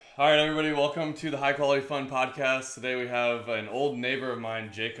All right, everybody, welcome to the High Quality Fun podcast. Today we have an old neighbor of mine,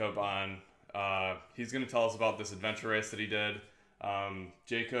 Jacob, on. He's going to tell us about this adventure race that he did.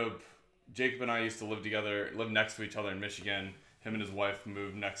 Jacob and I used to live next to each other in Michigan. Him and his wife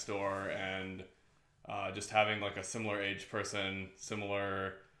moved next door, and just having like a similar age person,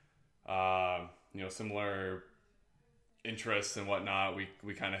 similar interests and whatnot,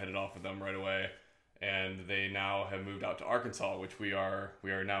 we kind of hit it off with them right away. And they now have moved out to Arkansas, which we are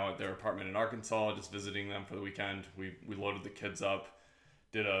now at their apartment in Arkansas, just visiting them for the weekend. We loaded the kids up,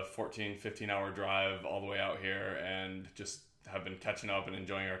 did a 15 hour drive all the way out here, and just have been catching up and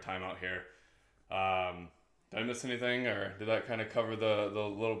enjoying our time out here. Did I miss anything, or did that kind of cover the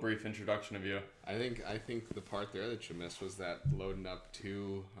little brief introduction of you? I think the part there that you missed was that loading up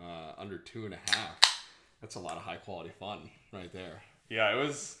to under 2.5. That's a lot of high quality fun right there. Yeah,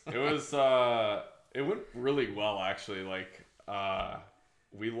 it went really well, actually.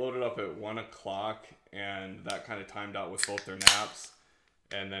 We loaded up at 1 o'clock, and that kind of timed out with both their naps.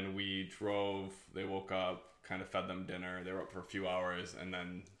 And then we drove. They woke up, kind of fed them dinner. They were up for a few hours, and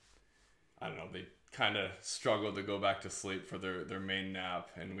then, I don't know, they kind of struggled to go back to sleep for their main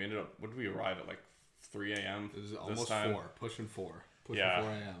nap. And we ended up, what did we arrive at, 3 a.m. It was almost 4, pushing 4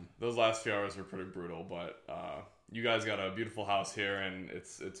 a.m. Those last few hours were pretty brutal, but you guys got a beautiful house here, and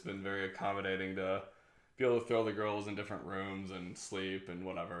it's been very accommodating to be able to throw the girls in different rooms and sleep and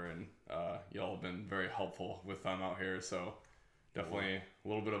whatever, and y'all have been very helpful with them out here, so definitely a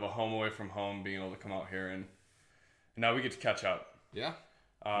little bit of a home away from home, being able to come out here, and now we get to catch up. Yeah,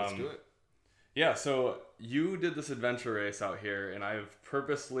 let's do it. Yeah, so you did this adventure race out here, and I've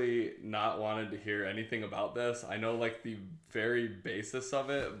purposely not wanted to hear anything about this. I know the very basis of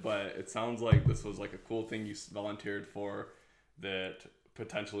it, but it sounds like this was a cool thing you volunteered for that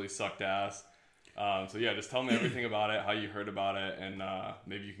potentially sucked ass. So yeah, just tell me everything about it, how you heard about it, and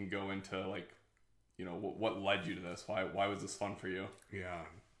maybe you can go into what led you to this. Why was this fun for you?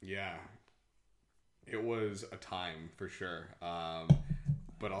 Yeah. It was a time for sure.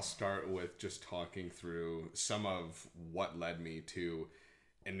 But I'll start with just talking through some of what led me to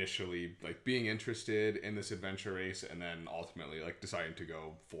initially being interested in this adventure race, and then ultimately deciding to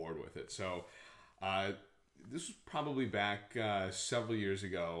go forward with it. So this was probably back several years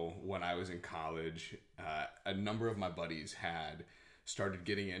ago when I was in college. A number of my buddies had started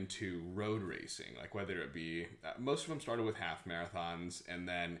getting into road racing, whether it be most of them started with half marathons, and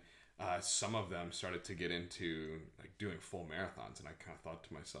then some of them started to get into doing full marathons. And I kind of thought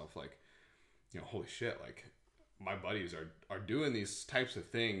to myself, holy shit, my buddies are doing these types of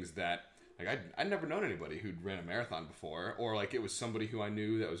things that I'd never known anybody who'd ran a marathon before, or it was somebody who I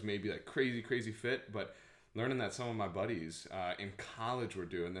knew that was maybe crazy fit. But learning that some of my buddies in college were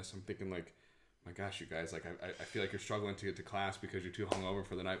doing this, I'm thinking my gosh, you guys, I feel like you're struggling to get to class because you're too hungover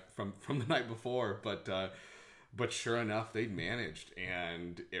for the night from the night before. But sure enough, they'd managed,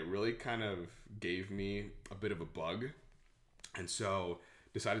 and it really kind of gave me a bit of a bug. And so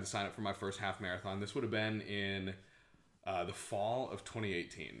decided to sign up for my first half marathon. This would have been in the fall of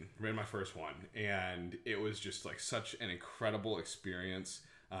 2018. Ran my first one, and it was just such an incredible experience.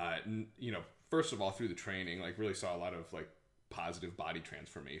 First of all, through the training, really saw a lot of positive body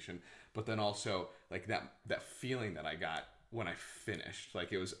transformation, but then also that feeling that I got when I finished,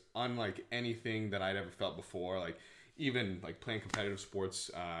 it was unlike anything that I'd ever felt before. Even playing competitive sports,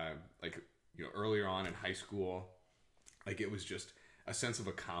 earlier on in high school, it was just a sense of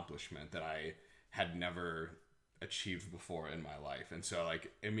accomplishment that I had never achieved before in my life. And so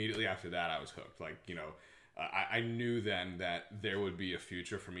immediately after that, I was hooked. I knew then that there would be a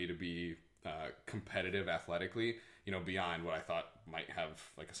future for me to be competitive athletically, beyond what I thought might have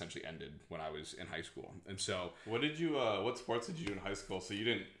essentially ended when I was in high school. And so what sports did you do in high school? So you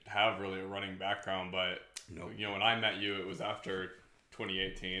didn't have really a running background, but nope. When I met you, it was after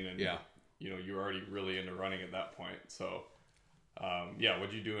 2018, and yeah, you were already really into running at that point. So what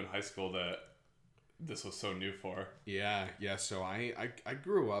did you do in high school that this was so new for? Yeah. So I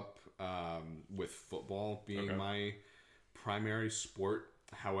grew up with football being my primary sport.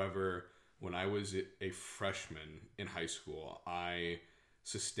 However, when I was a freshman in high school, I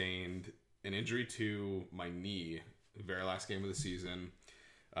sustained an injury to my knee the very last game of the season.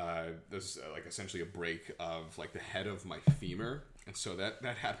 This is essentially a break of the head of my femur. And so that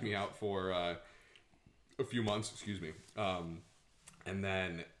had me out for a few months, and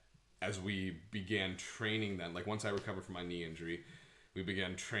then as we began training then, once I recovered from my knee injury, we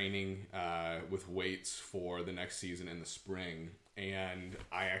began training with weights for the next season in the spring. And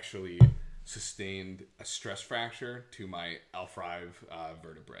I actually sustained a stress fracture to my L5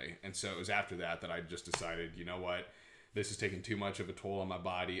 vertebrae. And so it was after that I just decided, you know what, this is taking too much of a toll on my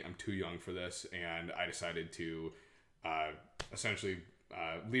body. I'm too young for this. And I decided to essentially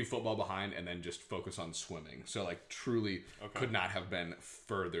leave football behind and then just focus on swimming. So like truly could not have been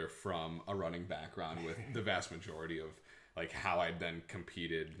further from a running background with the vast majority of like how I'd then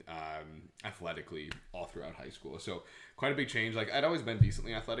competed athletically all throughout high school. So quite a big change. Like I'd always been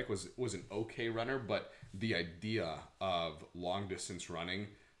decently athletic, was an okay runner, but the idea of long distance running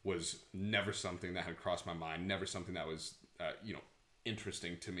was never something that had crossed my mind, never something that was,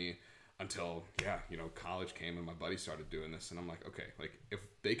 interesting to me until, college came and my buddy started doing this. And I'm like, okay, like if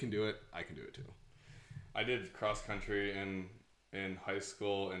they can do it, I can do it too. I did cross country in high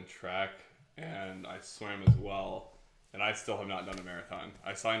school and track, and I swam as well. And I still have not done a marathon.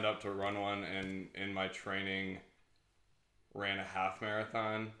 I signed up to run one, and in my training ran a half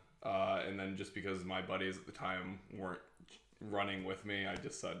marathon. And then just because my buddies at the time weren't running with me, I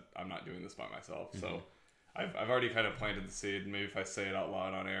just said, I'm not doing this by myself. Mm-hmm. So I've already kind of planted the seed. Maybe if I say it out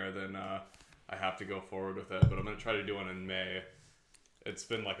loud on air, then I have to go forward with it. But I'm going to try to do one in May. It's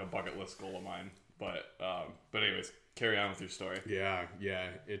been like a bucket list goal of mine. But anyways, carry on with your story. Yeah.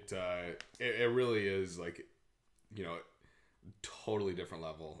 It really is like, totally different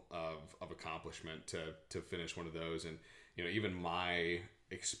level of accomplishment to finish one of those. And, even my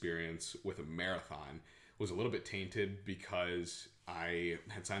experience with a marathon was a little bit tainted because I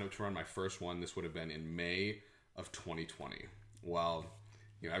had signed up to run my first one. This would have been in May of 2020. Well,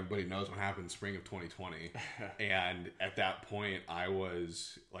 everybody knows what happened in spring of 2020. And at that point, I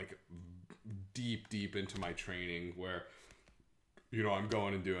was like deep into my training where, I'm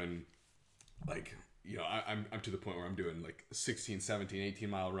going and doing like, I'm to the point where I'm doing like 16, 17, 18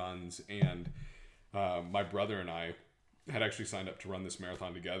 mile runs. And my brother and I had actually signed up to run this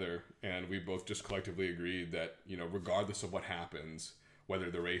marathon together. And we both just collectively agreed that, regardless of what happens, whether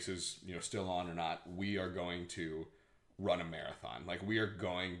the race is, still on or not, we are going to run a marathon. Like we are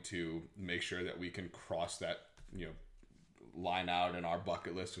going to make sure that we can cross that, line out in our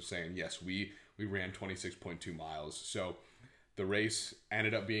bucket list of saying, yes, we ran 26.2 miles. So the race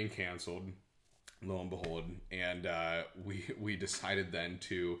ended up being canceled, lo and behold, and we decided then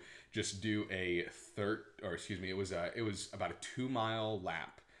to just do it was about a 2-mile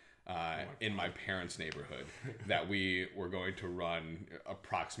lap in my parents' neighborhood that we were going to run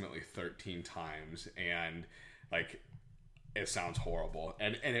approximately 13 times. And like, it sounds horrible,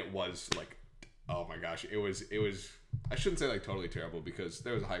 and it was like, oh my gosh, it was I shouldn't say like totally terrible, because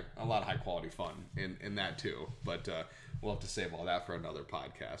there was a lot of high quality fun in that too, but we'll have to save all that for another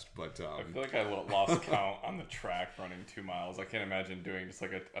podcast. But I feel like I lost count on the track running 2 miles. I can't imagine doing just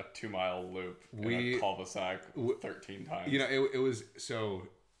like a 2-mile loop in a cul-de-sac 13 times. It was so.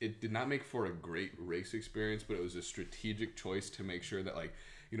 It did not make for a great race experience, but it was a strategic choice to make sure that, like,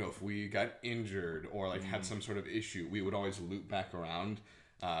 if we got injured or like had some sort of issue, we would always loop back around.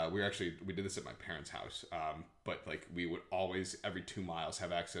 We did this at my parents' house, but like we would always every 2 miles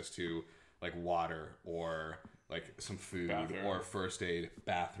have access to like water or like some food or first aid,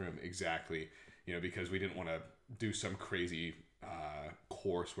 bathroom, exactly. Because we didn't want to do some crazy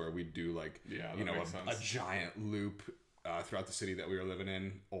course where we do like a giant loop throughout the city that we were living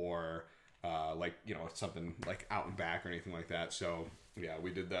in, or something like out and back or anything like that. So yeah,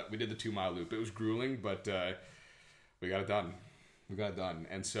 we did that. We did the 2-mile loop. It was grueling, but we got it done.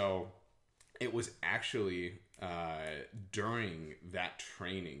 And so it was actually during that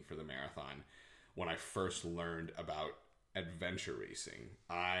training for the marathon when I first learned about adventure racing.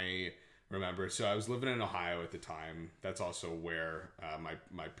 I remember, so I was living in Ohio at the time. That's also where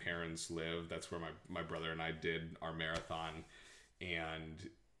my parents lived. That's where my brother and I did our marathon. And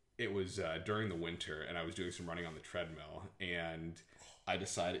it was during the winter, and I was doing some running on the treadmill, and I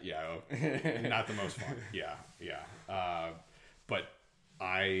decided, not the most fun. But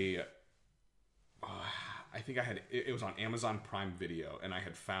I think I had, it was on Amazon Prime Video, and I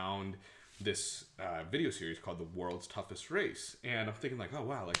had found this video series called The World's Toughest Race. And I'm thinking like, oh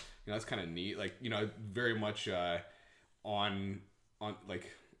wow, like, that's kind of neat. Like, very much on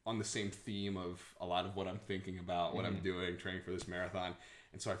the same theme of a lot of what I'm thinking about, what I'm doing, training for this marathon.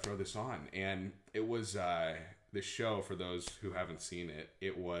 And so I throw this on, and it was this show, for those who haven't seen it,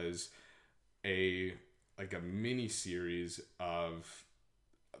 it was a mini series of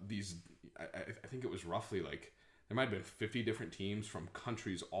these, I think it was roughly like, there might have been 50 different teams from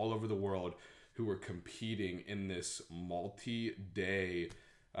countries all over the world who were competing in this multi-day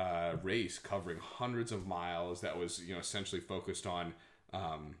race covering hundreds of miles that was, essentially focused on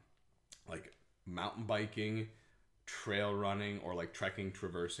like mountain biking, trail running, or like trekking,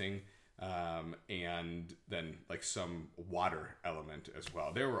 traversing, and then like some water element as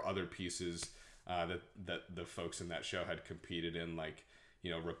well. There were other pieces that the folks in that show had competed in, like,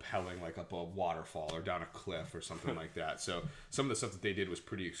 rappelling like up a waterfall or down a cliff or something like that. So some of the stuff that they did was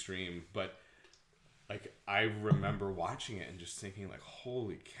pretty extreme, but like I remember watching it and just thinking like,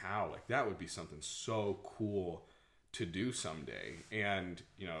 holy cow, like that would be something so cool to do someday. And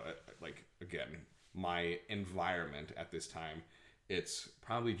like again, my environment at this time, it's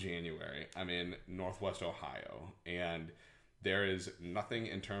probably January. I'm in Northwest Ohio, and there is nothing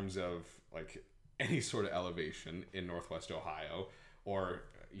in terms of like any sort of elevation in Northwest Ohio, or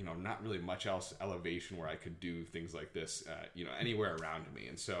not really much else elevation where I could do things like this anywhere around me.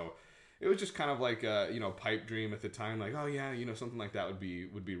 And so it was just kind of like a pipe dream at the time, like, oh yeah, something like that would be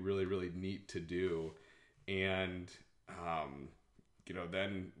really, really neat to do. And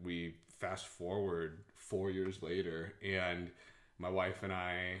then we fast forward 4 years later, and my wife and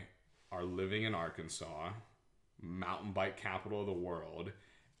I are living in Arkansas, mountain bike capital of the world.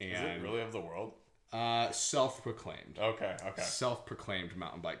 And is it really of the world? Self-proclaimed. Okay. Self-proclaimed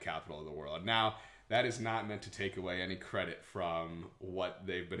mountain bike capital of the world. Now, that is not meant to take away any credit from what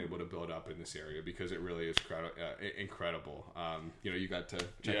they've been able to build up in this area, because it really is incredible. You got to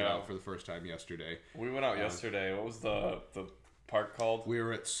check it out for the first time yesterday. We went out yesterday. What was the park called? We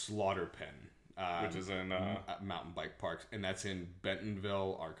were at Slaughter Pen, which is in mountain bike parks, and that's in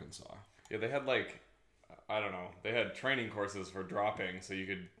Bentonville, Arkansas. Yeah, they had like, I don't know, they had training courses for dropping, so you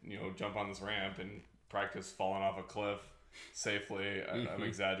could jump on this ramp and practice falling off a cliff safely. I'm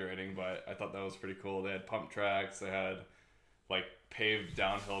exaggerating, but I thought that was pretty cool. They had pump tracks. They had like paved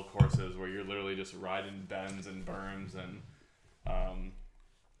downhill courses where you're literally just riding bends and berms. And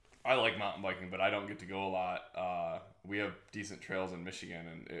I like mountain biking, but I don't get to go a lot. We have decent trails in Michigan,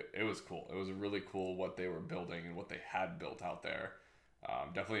 and it was cool. It was really cool what they were building and what they had built out there.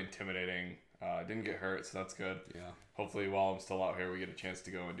 Definitely intimidating. Didn't get hurt, so that's good. Yeah. Hopefully while I'm still out here, we get a chance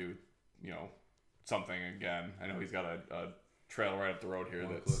to go and do something again. I know he's got a trail right up the road here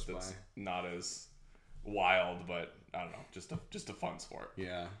that's not as wild, but I don't know, just a fun sport.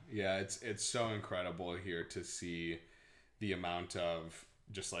 Yeah, it's so incredible here to see the amount of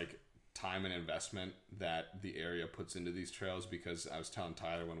just like time and investment that the area puts into these trails, because I was telling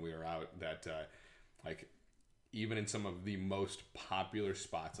Tyler when we were out that like even in some of the most popular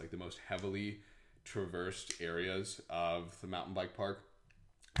spots, like the most heavily traversed areas of the mountain bike park,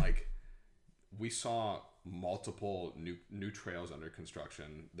 like we saw multiple new trails under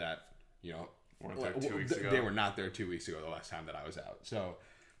construction that weren't there 2 weeks ago. They were not there 2 weeks ago, the last time that I was out. So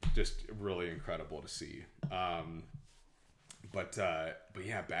just really incredible to see. But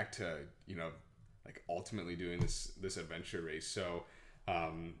yeah, back to like ultimately doing this adventure race. So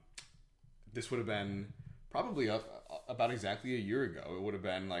this would have been probably about exactly a year ago. It would have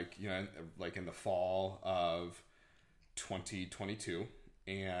been like in the fall of 2022.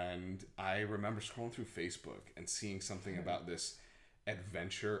 And I remember scrolling through Facebook and seeing something about this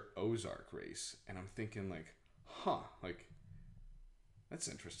adventure Ozark race, and I'm thinking like, like that's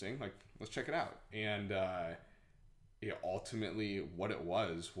interesting. Like, let's check it out. And ultimately, what it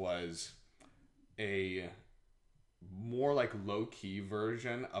was a more like low key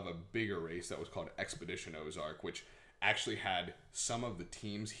version of a bigger race that was called Expedition Ozark, which actually had some of the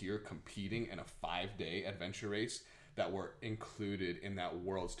teams here competing in a 5-day adventure race that were included in that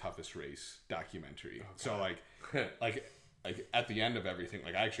World's Toughest Race documentary. Okay. So like at the end of everything,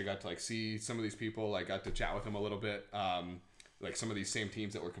 like I actually got to like see some of these people, like got to chat with them a little bit. Like some of these same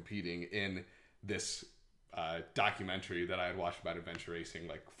teams that were competing in this documentary that I had watched about adventure racing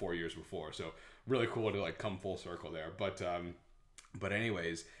like 4 years before. So really cool to like come full circle there. But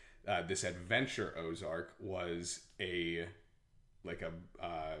anyways, this adventure Ozark was a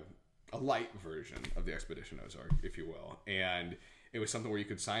light version of the Expedition Ozark, if you will. And it was something where you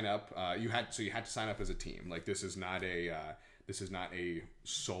could sign up. You had to sign up as a team. Like this is not a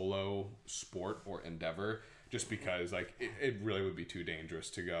solo sport or endeavor, just because like it really would be too dangerous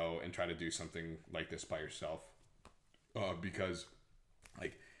to go and try to do something like this by yourself. Because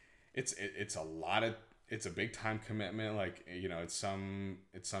like it's a big time commitment. Like, it's some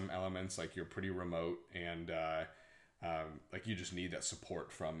elements like you're pretty remote, and like you just need that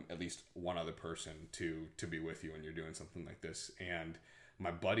support from at least one other person to be with you when you're doing something like this. And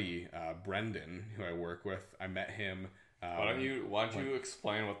my buddy Brendan, who I work with, I met him. Why don't you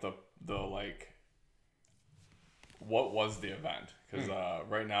explain what the like what was the event? Because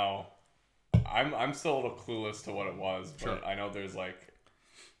right now I'm still a little clueless to what it was, but sure. I know there's like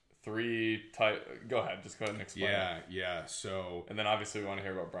 3 type. Go ahead and explain. Yeah. So, and then obviously we want to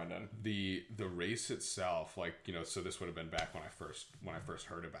hear about Brendan. The race itself, like so this would have been back when I first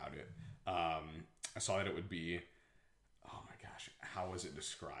heard about it. I saw that it would be, oh my gosh, how was it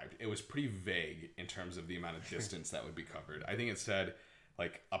described? It was pretty vague in terms of the amount of distance that would be covered. I think it said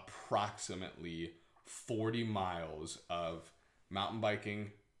like approximately 40 miles of mountain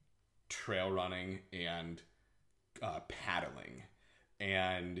biking, trail running, and paddling.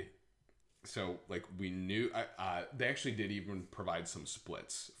 And so like we knew they actually did even provide some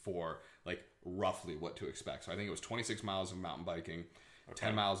splits for like roughly what to expect. So I think it was 26 miles of mountain biking,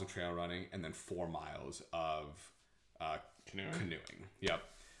 10 miles of trail running, and then 4 miles of canoeing. Yep.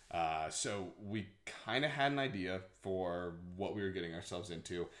 So we kind of had an idea for what we were getting ourselves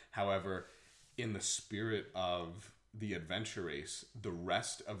into. However, in the spirit of the adventure race, the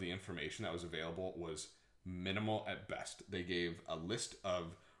rest of the information that was available was minimal at best. They gave a list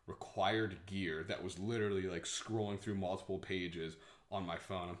of required gear that was literally like scrolling through multiple pages on my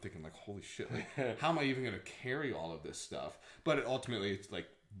phone. I'm thinking like, holy shit, like how am I even going to carry all of this stuff? But ultimately it's like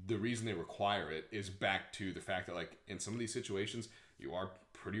the reason they require it is back to the fact that like in some of these situations you are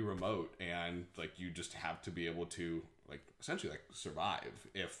pretty remote and like you just have to be able to like essentially like survive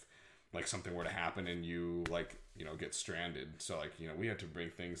if like something were to happen and you like, you know, get stranded. So like, you know, we had to bring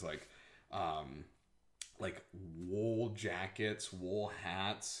things like wool jackets, wool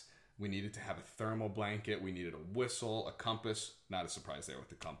hats. We needed to have a thermal blanket. We needed a whistle, a compass. Not a surprise there with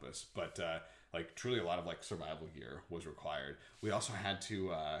the compass, but like truly a lot of like survival gear was required. We also had to,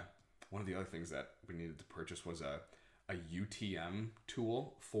 one of the other things that we needed to purchase was a UTM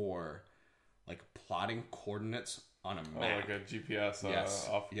tool for like plotting coordinates on a map. Like a GPS, yes.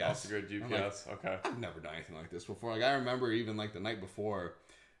 off the grid GPS. Like, okay. I've never done anything like this before. Like I remember even like the night before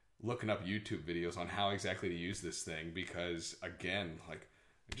looking up YouTube videos on how exactly to use this thing because again, like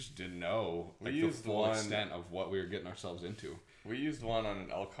I just didn't know like the full extent of what we were getting ourselves into. We used one on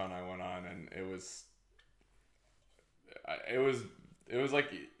an elk hunt I went on, and it was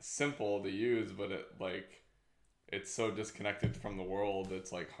like simple to use, but it's so disconnected from the world.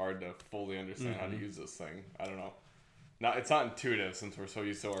 It's like hard to fully understand how to use this thing. I don't know. It's not intuitive since we're so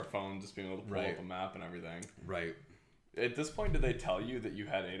used to our phone just being able to pull up a map and everything. Right. At this point, did they tell you that you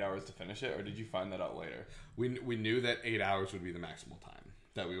had 8 hours to finish it, or did you find that out later? We knew that 8 hours would be the maximal time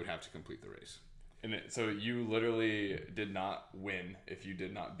that we would have to complete the race. And so you literally did not win if you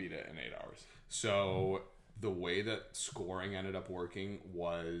did not beat it in 8 hours. So the way that scoring ended up working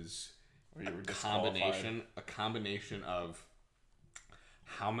was a combination of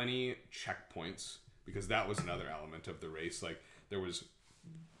how many checkpoints, because that was another element of the race. Like there was,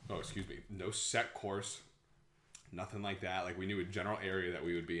 no set course, nothing like that. Like we knew a general area that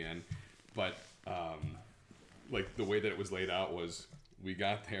we would be in, but like the way that it was laid out was we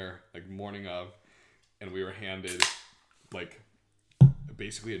got there like morning of, and we were handed like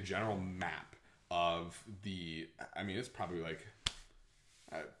basically a general map of it's probably like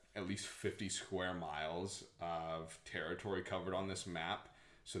at least 50 square miles of territory covered on this map.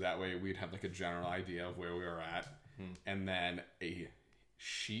 So that way we'd have like a general idea of where we were at. And then a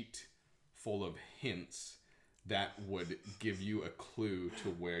sheet full of hints that would give you a clue to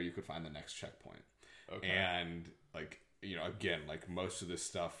where you could find the next checkpoint. Okay. And like, you know, again, like most of this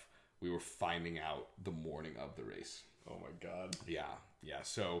stuff we were finding out the morning of the race. Oh my God. Yeah.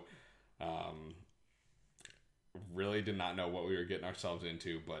 So, really did not know what we were getting ourselves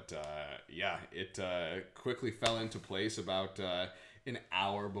into, but it quickly fell into place about an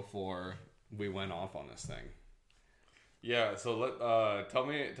hour before we went off on this thing. Yeah, so tell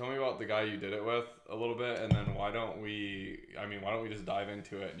me about the guy you did it with a little bit, and then why don't we just dive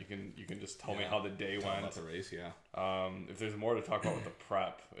into it, and you can just tell me how the day went. About the race, yeah. If there's more to talk about with the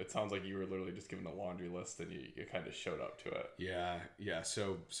prep, it sounds like you were literally just given a laundry list and you kind of showed up to it. Yeah.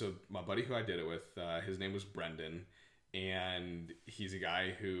 So my buddy who I did it with, his name was Brendan, and he's a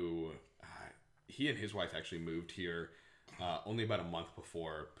guy who he and his wife actually moved here only about a month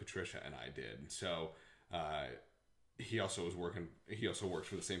before Patricia and I did. So he also works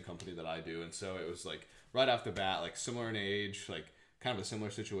for the same company that I do, and so it was like right off the bat, like similar in age, like kind of a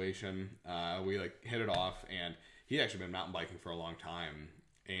similar situation. We like hit it off, and he'd actually been mountain biking for a long time,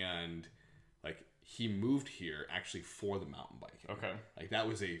 and like he moved here actually for the mountain biking. Okay. Like that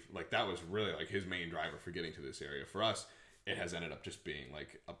was really like his main driver for getting to this area. For us, it has ended up just being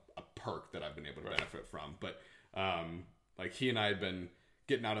like a perk that I've been able to benefit from. But like he and I had been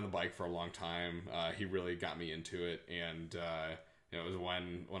getting out on the bike for a long time. He really got me into it, and it was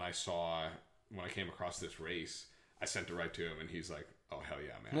when I came across this race, I sent it right to him, and he's like, "Oh hell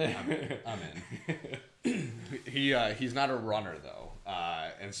yeah, man, I'm in." He's not a runner though,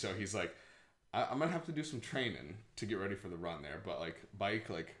 and so he's like, "I'm gonna have to do some training to get ready for the run there, but like bike,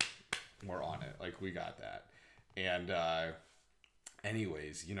 like we're on it, like we got that." And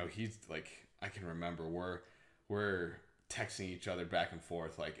anyways, you know, he's like, I can remember we're texting each other back and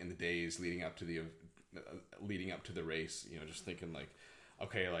forth, like in the days leading up to the race, you know, just thinking like,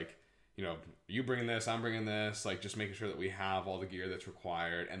 okay, like, you know, you bringing this, I'm bringing this, like just making sure that we have all the gear that's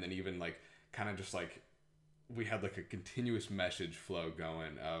required. And then even like kind of just like we had like a continuous message flow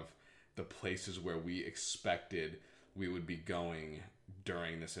going of the places where we expected we would be going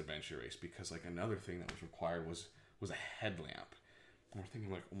during this adventure race, because like another thing that was required was a headlamp. And we're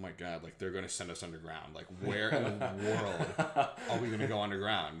thinking like, oh my God, like they're going to send us underground. Like where in the world are we going to go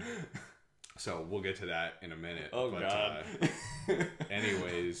underground? So we'll get to that in a minute. Oh, God.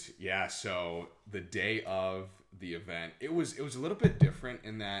 Anyways, yeah. So the day of the event, it was a little bit different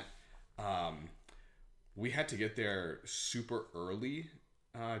in that we had to get there super early,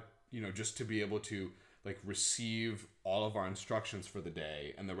 you know, just to be able to like receive all of our instructions for the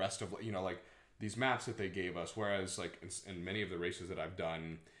day and the rest of, you know, like these maps that they gave us. Whereas like in many of the races that I've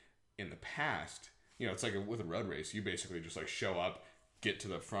done in the past, you know, it's like with a road race, you basically just like show up, get to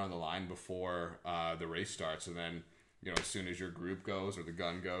the front of the line before the race starts, and then, you know, as soon as your group goes or the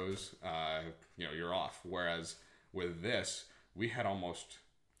gun goes, you know, you're off. Whereas with this, we had almost,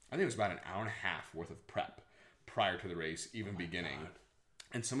 I think it was about an hour and a half worth of prep prior to the race even beginning. God.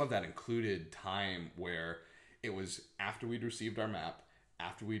 And some of that included time where it was after we'd received our map,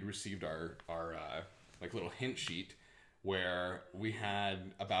 after we'd received our like little hint sheet, where we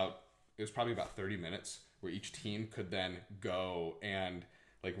had it was probably about 30 minutes where each team could then go and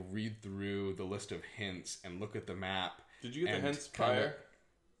like read through the list of hints and look at the map. Did you get the hints prior?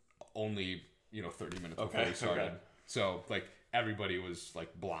 Only, you know, 30 minutes before we started. Okay. So like everybody was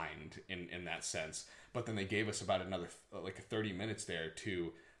like blind in that sense. But then they gave us about another like 30 minutes there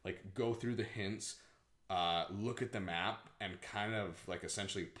to like go through the hints, look at the map, and kind of like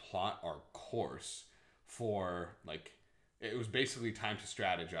essentially plot our course for like, it was basically time to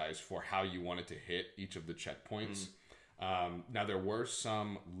strategize for how you wanted to hit each of the checkpoints. Now there were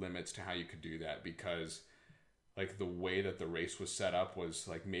some limits to how you could do that, because like the way that the race was set up was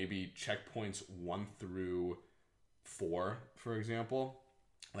like maybe checkpoints 1 through 4, for example,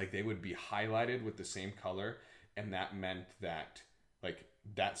 like they would be highlighted with the same color, and that meant that like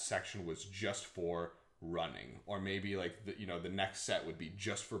that section was just for running, or maybe like the next set would be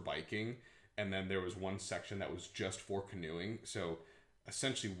just for biking, and then there was one section that was just for canoeing. So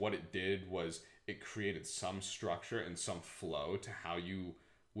essentially what it did was it created some structure and some flow to how you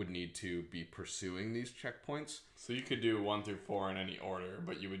would need to be pursuing these checkpoints. So you could do 1 through 4 in any order,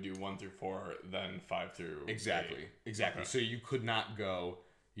 but you would do 1 through 4, then 5 through 8. Exactly. Okay. So you could not go,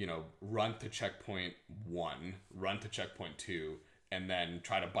 you know, run to checkpoint 1, run to checkpoint 2, and then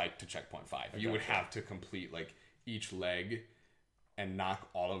try to bike to checkpoint 5. Okay, you would have to complete like each leg and knock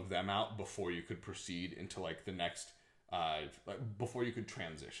all of them out before you could proceed into like the next, before you could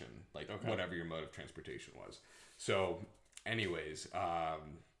transition, like whatever your mode of transportation was. So anyways,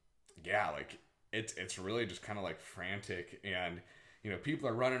 yeah, like it's really just kind of like frantic, and you know, people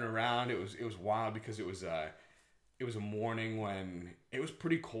are running around. It was wild because it was a morning when it was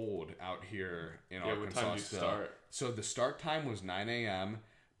pretty cold out here in Arkansas. What time did you start? So the start time was 9 a.m.,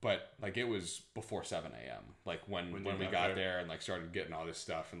 but like it was before 7 a.m. Like when we got there and like started getting all this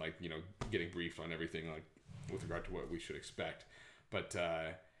stuff and like, you know, getting briefed on everything like with regard to what we should expect. But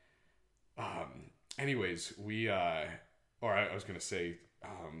anyways, I was gonna say,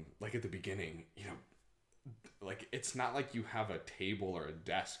 like at the beginning, you know, like it's not like you have a table or a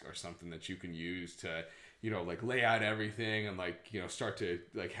desk or something that you can use to, you know, like lay out everything and like, you know, start to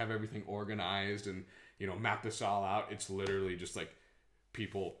like have everything organized and, you know, map this all out. It's literally just like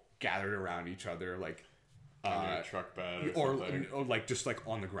people gathered around each other, like on your truck bed or like just like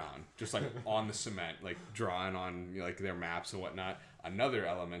on the ground, just like on the cement, like drawing on, you know, like their maps and whatnot. Another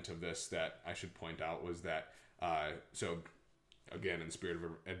element of this that I should point out was that so again, in the spirit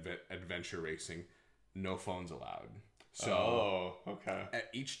of adventure racing, no phones allowed. So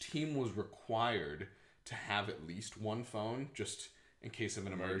each team was required to have at least one phone, just in case of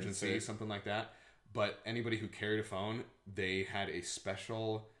an emergency, something like that. But anybody who carried a phone, they had a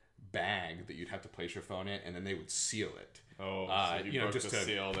special bag that you'd have to place your phone in, and then they would seal it. So if you broke just the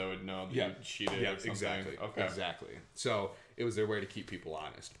seal, they would know that you cheated or something. Exactly. Okay. Exactly. So it was their way to keep people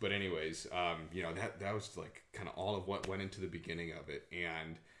honest. But anyways, you know, that was like kind of all of what went into the beginning of it.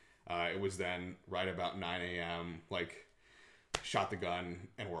 And it was then right about 9 a.m., like shot the gun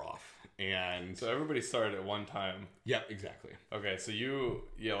and we're off. And so everybody started at one time. Yep, exactly. Okay, so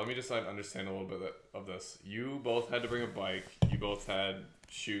let me just understand a little bit of this. You both had to bring a bike. You both had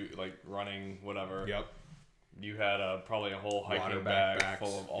running, whatever. Yep. You had probably a whole hiking bag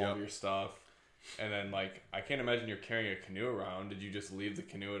full of all of your stuff. And then I can't imagine you're carrying a canoe around. Did you just leave the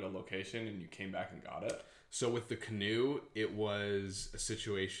canoe at a location and you came back and got it? So with the canoe, it was a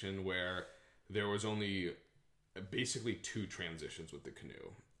situation where there was only basically 2 transitions with the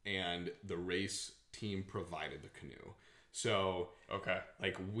canoe, and the race team provided the canoe. So Okay.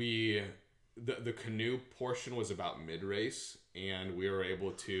 like the canoe portion was about mid-race, and we were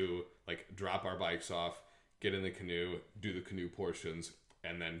able to like drop our bikes off, get in the canoe, do the canoe portions,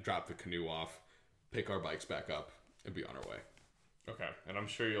 and then drop the canoe off, pick our bikes back up, and be on our way. Okay. And I'm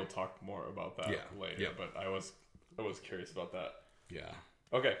sure you'll talk more about that later, but I was curious about that. Yeah.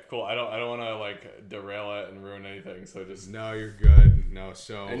 Okay, cool. I don't want to like derail it and ruin anything. So just No, you're good. No,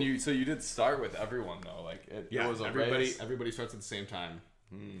 so and you did start with everyone though. Like it was a race. Everybody starts at the same time.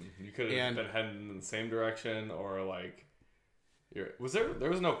 You could have been heading in the same direction, or like, there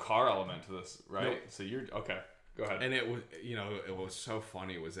was no car element to this, right? Nope. So you're okay. Go ahead. And it was, it was so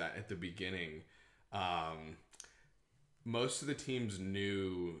funny was that at the beginning, most of the teams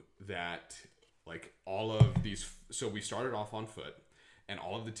knew that like all of these. So we started off on foot, and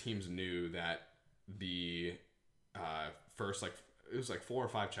all of the teams knew that the first like it was like 4 or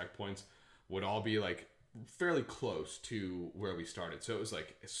 5 checkpoints would all be like fairly close to where we started. So it was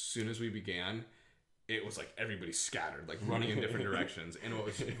like as soon as we began, it was like everybody scattered, like running in different directions. And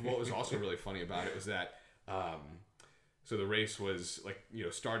what was also really funny about it was that so the race was like,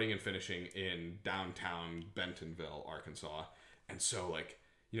 starting and finishing in downtown Bentonville, Arkansas. And so like,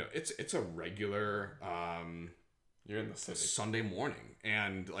 it's a regular you're in the city. Sunday morning,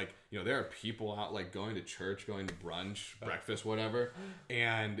 and like, there are people out like going to church, going to brunch, breakfast, whatever,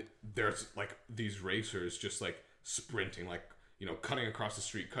 and there's like these racers just like sprinting, like, cutting across the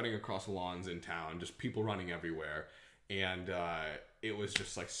street, cutting across lawns in town, just people running everywhere. And it was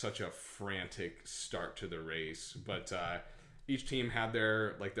just like such a frantic start to the race, but each team had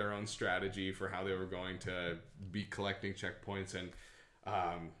their own strategy for how they were going to be collecting checkpoints. And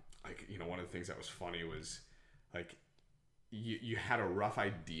one of the things that was funny was like you had a rough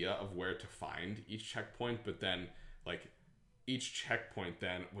idea of where to find each checkpoint, but then like each checkpoint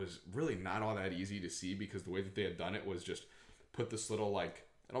then was really not all that easy to see, because the way that they had done it was just put this little like,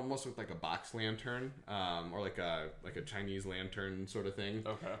 it almost looked like a box lantern, or like a Chinese lantern sort of thing.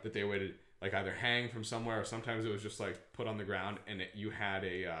 Okay. That they would like either hang from somewhere, or sometimes it was just like put on the ground, and you had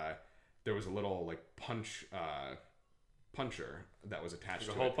there was a little like puncher that was attached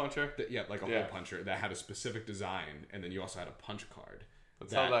like to a hole puncher. Hole puncher that had a specific design, and then you also had a punch card.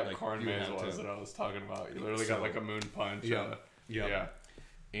 That's how that corn maze was that I was talking about. You literally got like a moon punch. Yeah.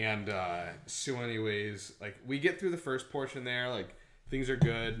 And so anyways, like we get through the first portion there, like things are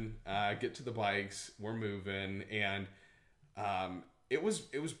good. Get to the bikes, we're moving, and it was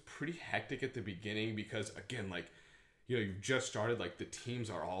pretty hectic at the beginning, because again, like, you've just started, like the teams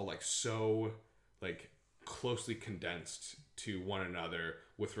are all like so like closely condensed to one another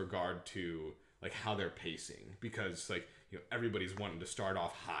with regard to like how they're pacing, because like, everybody's wanting to start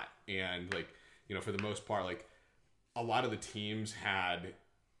off hot, and like, for the most part, like a lot of the teams had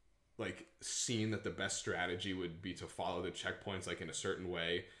like seen that the best strategy would be to follow the checkpoints like in a certain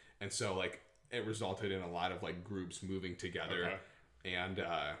way, and so like it resulted in a lot of like groups moving together. Okay. And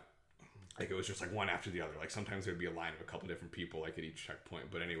like it was just like one after the other, like sometimes there'd be a line of a couple different people like at each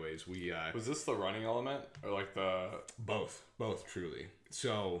checkpoint. But anyways, we was this the running element, or like the both truly.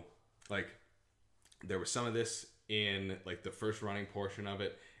 So like there was some of this in like the first running portion of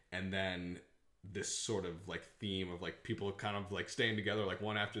it, and then this sort of like theme of like people kind of like staying together, like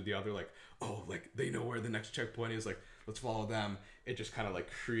one after the other, like, oh, like they know where the next checkpoint is, like let's follow them. It just kind of like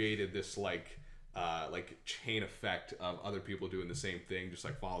created this like chain effect of other people doing the same thing, just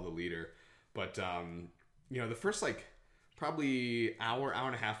like follow the leader. But the first like probably hour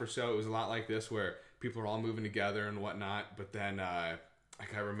and a half or so, it was a lot like this, where people are all moving together and whatnot. But then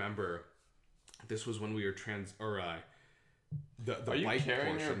like I remember this was when we were the Are you bike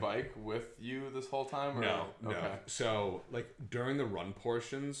carrying portion. your bike with you this whole time? Or? No. Okay. So like during the run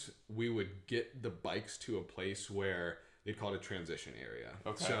portions, we would get the bikes to a place where they'd call it a transition area.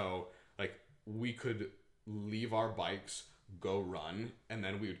 Okay. So like we could leave our bikes, go run, and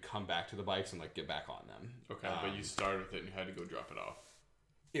then we would come back to the bikes and like get back on them. Okay, but you started with it and you had to go drop it off.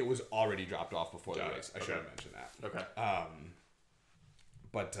 It was already dropped off before the Got race. it. I should have mentioned that. Okay.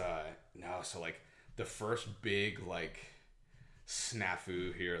 But no, so like the first big like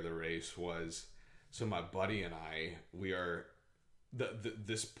snafu here of the race was, so my buddy and I, we are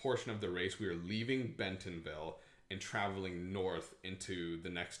this portion of the race, we were leaving Bentonville and traveling north into the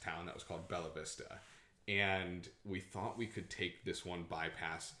next town that was called Bella Vista, and we thought we could take this one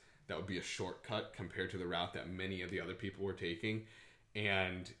bypass that would be a shortcut compared to the route that many of the other people were taking.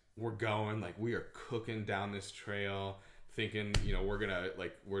 And we're going, like we are cooking down this trail. thinking,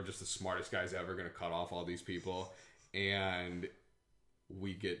 we're just the smartest guys ever, gonna cut off all these people, and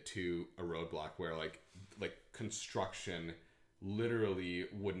we get to a roadblock where like construction literally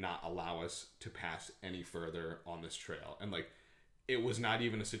would not allow us to pass any further on this trail. And like, it was not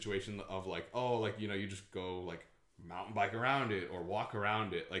even a situation of like, oh, like, you just go like mountain bike around it or walk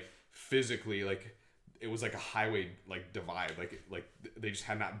around it. Like physically, like it was like a highway like divide. Like they just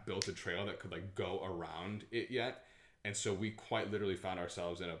had not built a trail that could like go around it yet. And so we quite literally found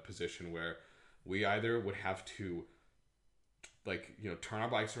ourselves in a position where we either would have to like, turn our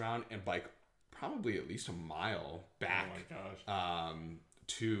bikes around and bike probably at least a mile back, oh my gosh,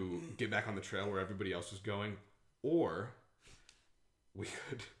 to get back on the trail where everybody else was going, or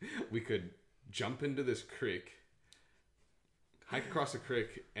we could jump into this creek, hike across the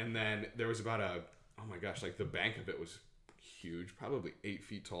creek, and then there was about oh my gosh, like the bank of it was huge, probably 8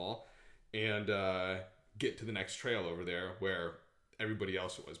 feet tall, and get to the next trail over there where everybody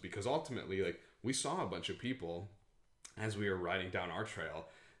else was, because ultimately, like, we saw a bunch of people as we were riding down our trail.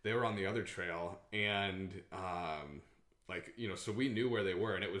 They were on the other trail, and so we knew where they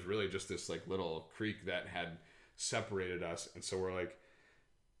were, and it was really just this like little creek that had separated us. And so we're like,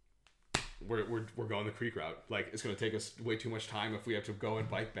 we're going the creek route. Like, it's going to take us way too much time if we have to go and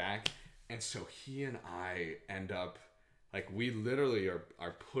bike back. And so he and I end up, like, we literally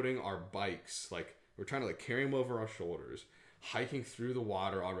are putting our bikes, like, we're trying to like carry them over our shoulders, hiking through the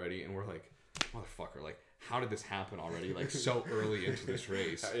water already, and we're like, motherfucker, like, how did this happen already? Like, so early into this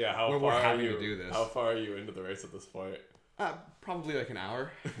race. Yeah, how far are you to do this? How far are you into the race at this point? Probably like an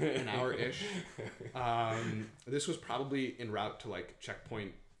hour-ish. This was probably en route to like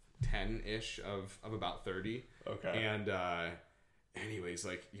checkpoint 10-ish of about 30. Okay. And anyways,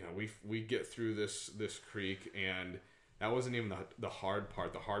 like, we get through this creek, and that wasn't even the hard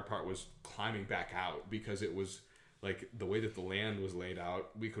part. The hard part was climbing back out, because it was like the way that the land was laid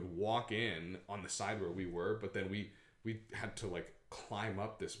out. We could walk in on the side where we were, but then we had to like climb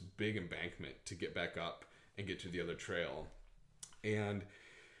up this big embankment to get back up and get to the other trail. And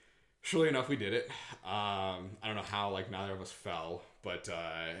surely enough, we did it. I don't know how like neither of us fell, but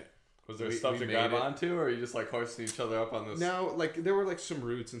was there stuff to grab onto, or are you just like hoisting each other up on this? No, like there were like some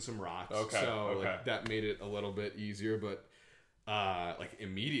roots and some rocks. Okay. So like that made it a little bit easier, but like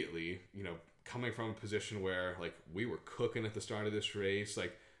immediately, coming from a position where like we were cooking at the start of this race,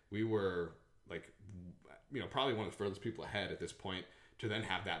 like we were like, probably one of the furthest people ahead at this point, to then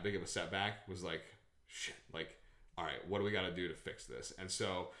have that big of a setback was like, shit, like, all right, what do we got to do to fix this? And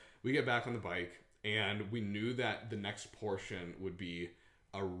so we get back on the bike, and we knew that the next portion would be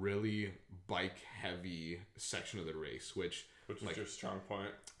a really bike heavy section of the race, which was like, your strong point.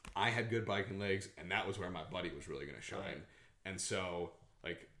 I had good biking legs, and that was where my buddy was really going to shine. Right. And so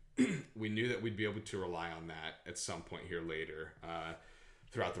like, we knew that we'd be able to rely on that at some point here later,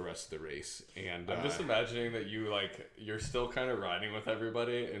 throughout the rest of the race. And I'm just imagining that you're still kind of riding with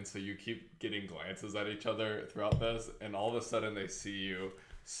everybody, and so you keep getting glances at each other throughout this, and all of a sudden they see you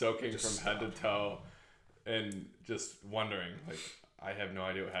soaking from head to toe, and just wondering, like, I have no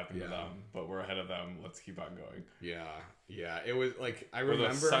idea what happened to them, but we're ahead of them. Let's keep on going. Yeah. It was like, I remember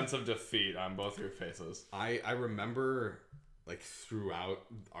with a sense of defeat on both your faces. I remember like throughout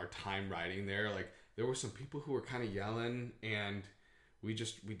our time riding there, like there were some people who were kind of yelling, and we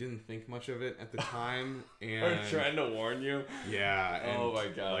didn't think much of it at the time. And I'm trying to warn you. Yeah. And oh my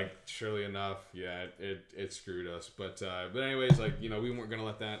god. Like, surely enough, yeah, it screwed us. But anyways, like, we weren't gonna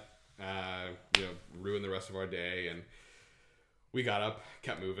let that ruin the rest of our day, and we got up,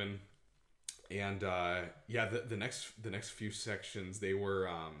 kept moving, and the next few sections, they were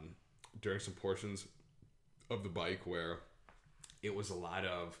during some portions of the bike where it was a lot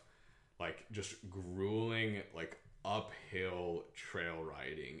of like just grueling like uphill trail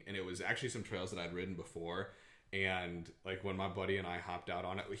riding. And it was actually some trails that I'd ridden before, and like when my buddy and I hopped out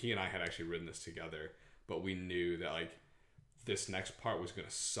on it, he and I had actually ridden this together, but we knew that like this next part was gonna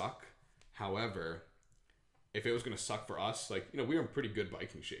suck. However, if it was gonna suck for us, like, we were in pretty good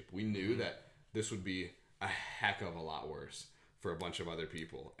biking shape. We knew that this would be a heck of a lot worse for a bunch of other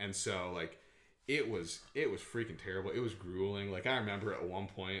people. And so like it was freaking terrible. It was grueling. Like, I remember at one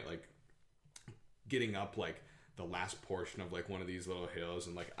point like getting up like the last portion of like one of these little hills,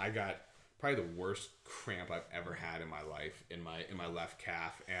 and like I got probably the worst cramp I've ever had in my life in my left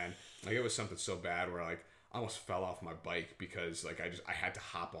calf. And like it was something so bad where like I almost fell off my bike, because like I had to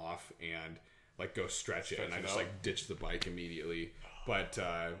hop off and like go stretch it, and I just like ditched the bike immediately. But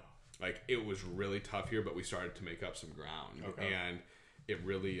like it was really tough here, but we started to make up some ground. Okay. And it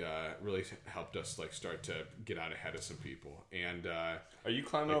really helped us like start to get out ahead of some people. And are you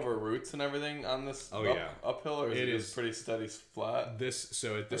climbing over roots and everything on this uphill, or is it just pretty steady flat? At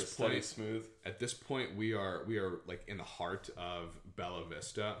this point, smooth. At this point, we are like in the heart of Bella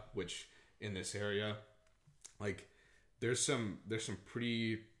Vista, which in this area, like there's some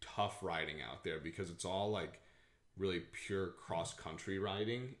pretty tough riding out there because it's all like really pure cross country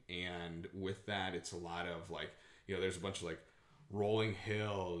riding, and with that, it's a lot of like, you know, there's a bunch of like rolling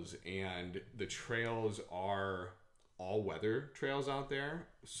hills, and the trails are all weather trails out there,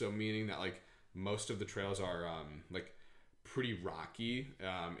 so meaning that like most of the trails are like pretty rocky.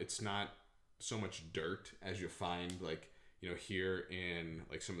 It's not so much dirt as you find like, you know, here in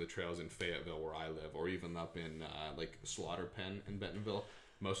like some of the trails in Fayetteville where I live, or even up in like Slaughter Pen in Bentonville.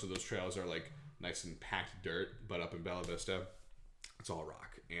 Most of those trails are like nice and packed dirt, but up in Bella Vista, it's all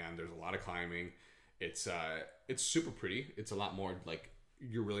rock, and there's a lot of climbing. It's super pretty. It's a lot more like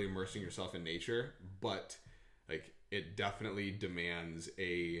you're really immersing yourself in nature, but like it definitely demands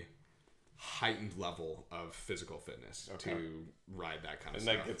a heightened level of physical fitness to ride that kind of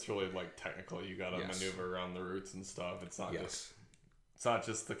stuff. And that gets really like technical. You got to maneuver around the roots and stuff. It's not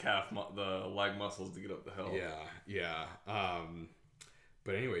just the leg muscles to get up the hill. Yeah.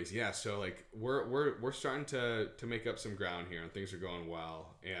 But anyways, so like we're starting to make up some ground here, and things are going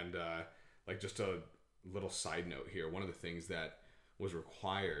well. And like just a little side note here, one of the things that was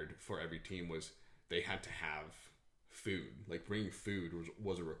required for every team was they had to have food. Like bringing food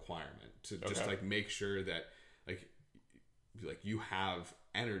was a requirement to just like make sure that like you have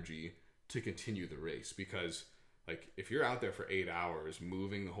energy to continue the race, because like if you're out there for 8 hours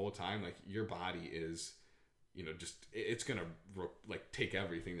moving the whole time, like your body is, you know, just it's gonna like take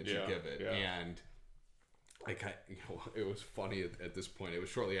everything that you give it. And like it was funny at this point. It was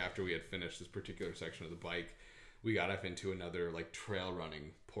shortly after we had finished this particular section of the bike, we got up into another like trail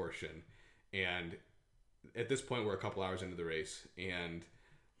running portion, and at this point we're a couple hours into the race, and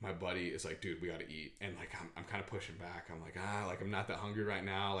my buddy is like, dude, we got to eat. And like I'm kind of pushing back. I'm like, like I'm not that hungry right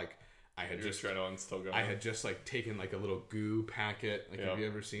now. Like I had just like taken like a little goo packet. Like have you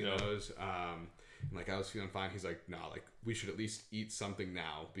ever seen those? And like I was feeling fine. He's like, no, like we should at least eat something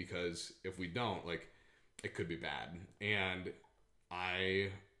now, because if we don't, like it could be bad. And I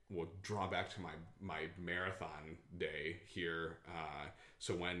will draw back to my marathon day here.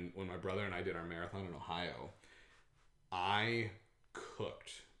 So when my brother and I did our marathon in Ohio, I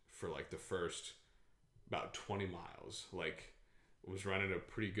cooked for like the first about 20 miles. Like was running a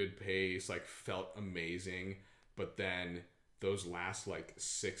pretty good pace, like felt amazing. But then those last like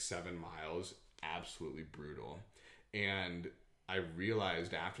 6-7 miles, absolutely brutal. And I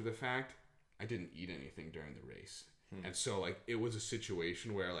realized after the fact, I didn't eat anything during the race. And so like it was a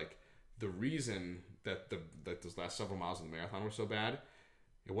situation where like the reason that those last several miles of the marathon were so bad,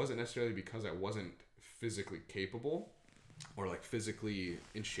 it wasn't necessarily because I wasn't physically capable or like physically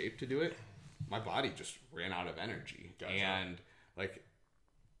in shape to do it. My body just ran out of energy. Gotcha. And like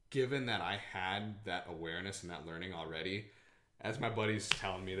given that I had that awareness and that learning already, as my buddy's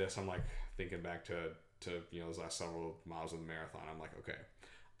telling me this, I'm like thinking back to you know those last several miles of the marathon. I'm like, okay,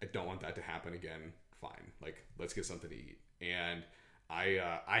 I don't want that to happen again. Fine, like let's get something to eat. And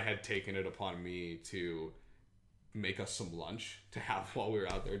I had taken it upon me to make us some lunch to have while we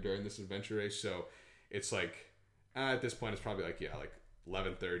were out there during this adventure race. So it's like at this point it's probably like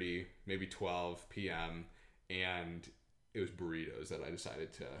 11:30, maybe 12 p.m. and it was burritos that I decided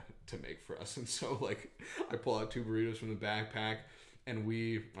to make for us. And so like I pull out 2 burritos from the backpack, and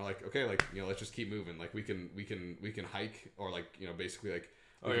we are like, okay, like, you know, let's just keep moving. Like we can hike, or like, you know, basically like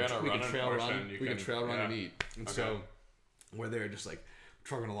we can trail run and eat. And so we're there just like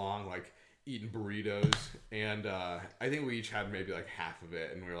trucking along, like eating burritos, and I think we each had maybe like half of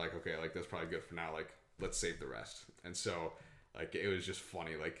it, and we were like, okay, like that's probably good for now, like let's save the rest. And so like it was just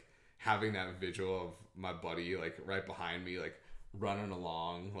funny, like having that visual of my buddy like right behind me, like running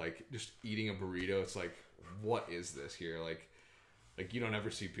along, like just eating a burrito. It's like, what is this here? Like you don't ever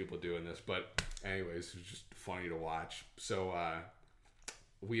see people doing this. But anyways, it's just funny to watch. So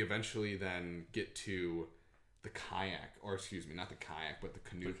we eventually then get to the kayak, or excuse me, not the kayak, but the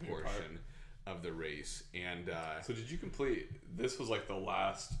canoe portion of the race. And so did you complete, this was like the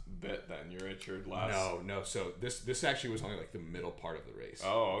last bit then, you're at your last... No, so this actually was only like the middle part of the race.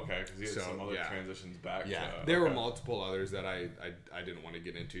 Oh, okay, because you had some other transitions back. There were multiple others that I didn't want to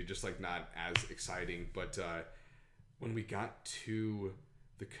get into, just like not as exciting. But when we got to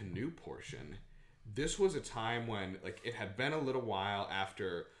the canoe portion, this was a time when like it had been a little while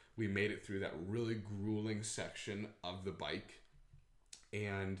after we made it through that really grueling section of the bike.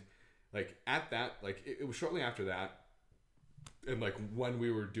 And like at that, like it was shortly after that, like when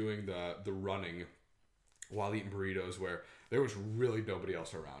we were doing the running while eating burritos, where there was really nobody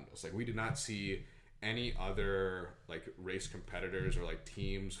else around us. Like we did not see any other like race competitors or like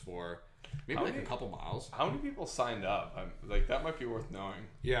teams for maybe a couple miles. How many people signed up? Like that might be worth knowing.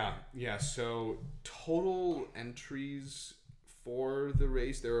 Yeah. So total entries for the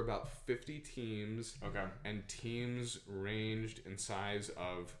race, there were about 50 teams. Okay. And teams ranged in size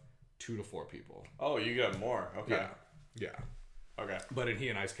of 2 to 4 people. Oh, you got more. Okay. Yeah. Okay. But in he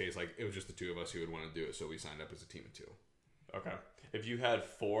and I's case, like it was just the two of us who would want to do it, so we signed up as a team of 2. Okay. If you had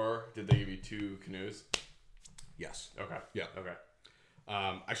 4, did they give you 2 canoes? Yes. Okay. Yeah. Okay.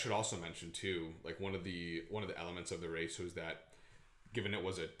 I should also mention too, like one of the elements of the race was that, given it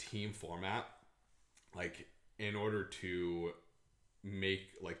was a team format, like in order to make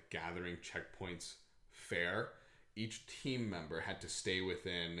like gathering checkpoints fair, each team member had to stay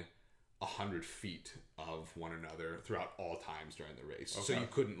within 100 feet of one another throughout all times during the race. Okay. So you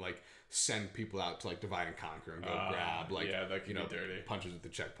couldn't like send people out to like divide and conquer and go grab like that could be dirty punches at the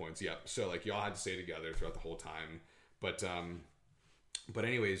checkpoints. Yep. So like y'all had to stay together throughout the whole time. But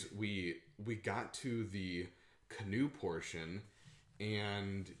anyways, we got to the canoe portion,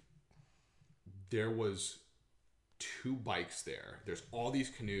 and there was 2 bikes there. There's all these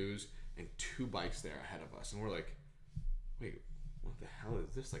canoes and 2 bikes there ahead of us, and we're like, wait, what the hell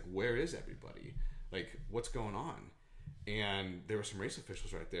is this? Like, where is everybody? Like, what's going on? And there were some race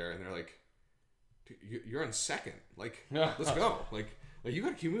officials right there, and they're like, you're in second. Like, let's go. Like you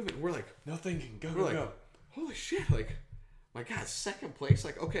gotta keep moving. We're like, no thinking. Go. Holy shit! Like, my God, second place.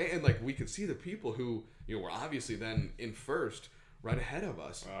 Like, okay, and like we could see the people who were obviously then in first, right ahead of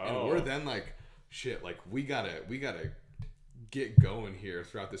us, and we're then like, shit. Like, we gotta get going here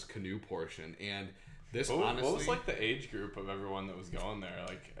throughout this canoe portion. And this honestly, what was like the age group of everyone that was going there?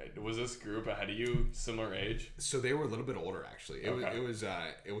 Like, was this group ahead of you similar age? So they were a little bit older actually. It was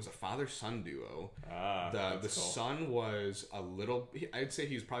a father-son duo. The cool. Son was I'd say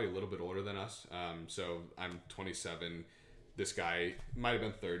he was probably a little bit older than us. So I'm 27. This guy might have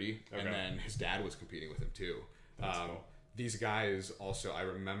been 30, and then his dad was competing with him too. That's cool. These guys also, I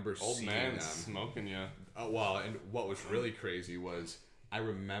remember seeing them smoking you. Well, and what was really crazy was, I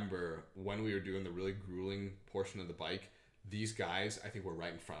remember when we were doing the really grueling portion of the bike, these guys, I think, were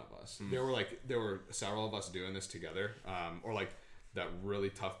right in front of us. There were several of us doing this together, or like that really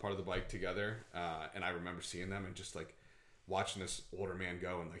tough part of the bike together. And I remember seeing them and just like watching this older man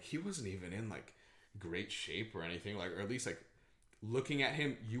go, and like he wasn't even in like great shape or anything, like, or at least like looking at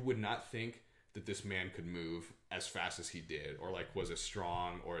him, you would not think that this man could move as fast as he did, or like was as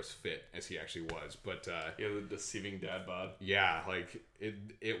strong or as fit as he actually was. But the deceiving dad bod. Yeah, like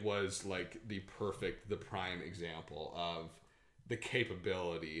it was like the prime example of the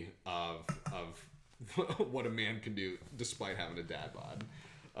capability of what a man can do despite having a dad bod.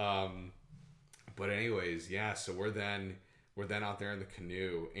 But anyways, yeah, so we're then out there in the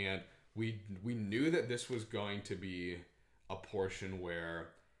canoe, and we knew that this was going to be a portion where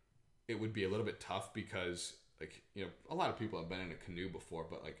it would be a little bit tough, because like, a lot of people have been in a canoe before,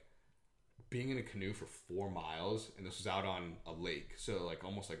 but like being in a canoe for 4 miles, and this was out on a lake, so like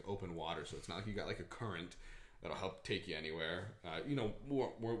almost like open water, so it's not like you got like a current that'll help take you anywhere.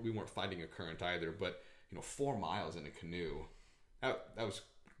 We weren't fighting a current either, but 4 miles in a canoe, that was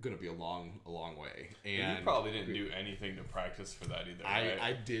gonna be a long way. And you probably didn't do anything to practice for that either, right?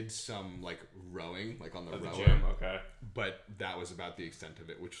 I did some like rowing, like on the rower, gym, okay, but that was about the extent of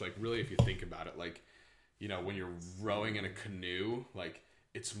it. Which, like, really, if you think about it, like, when you're rowing in a canoe, like,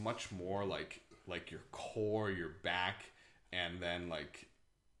 it's much more like your core, your back, and then like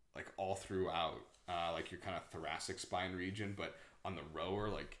all throughout like your kind of thoracic spine region. But on the rower,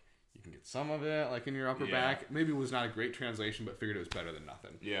 like, you can get some of it like in your upper back. Maybe it was not a great translation, but figured it was better than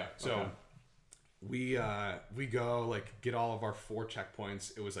nothing. Yeah. So we go, like, get all of our 4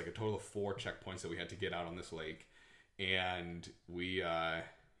 checkpoints. It was like a total of 4 checkpoints that we had to get out on this lake. And we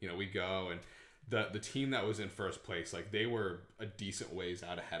go, and the team that was in first place, like, they were a decent ways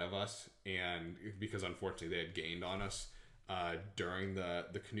out ahead of us, and because unfortunately they had gained on us during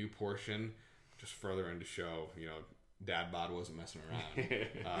the canoe portion, just further into show, dad bod wasn't messing around.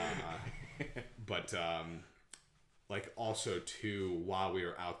 But like, also too, while we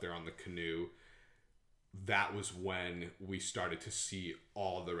were out there on the canoe, that was when we started to see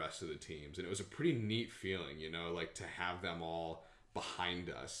all the rest of the teams, and it was a pretty neat feeling, like, to have them all behind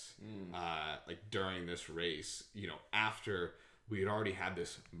us, like, during this race, after we had already had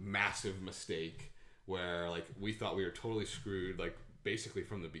this massive mistake where, like, we thought we were totally screwed, like, basically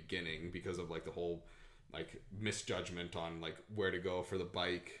from the beginning, because of like the whole like misjudgment on like where to go for the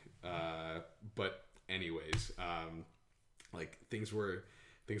bike. But anyways, like things were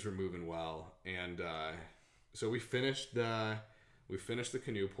moving well. And so we finished the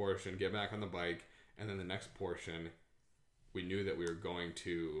canoe portion, get back on the bike, and then the next portion, we knew that we were going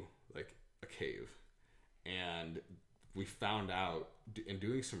to like a cave, and we found out in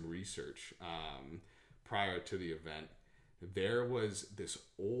doing some research prior to the event, there was this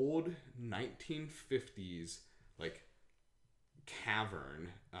old 1950s like cavern,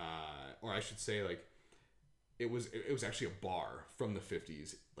 or I should say like it was actually a bar from the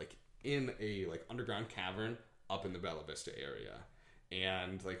 50s, like in a like underground cavern up in the Bella Vista area.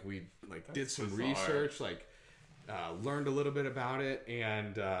 And like we like did some research, like learned a little bit about it,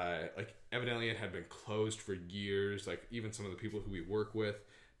 and like evidently it had been closed for years. Like even some of the people who we work with,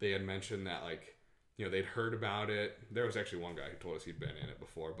 they had mentioned that like, you know, they'd heard about it. There was actually one guy who told us he'd been in it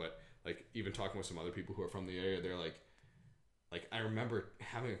before, but like even talking with some other people who are from the area, they're like I remember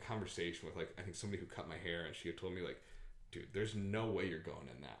having a conversation with like I think somebody who cut my hair, and she had told me like, dude, there's no way you're going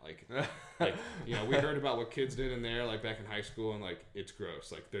in that. Like, you know, we heard about what kids did in there, like back in high school, and like, it's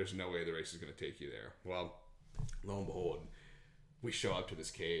gross. Like, there's no way the race is going to take you there. Well, lo and behold, we show up to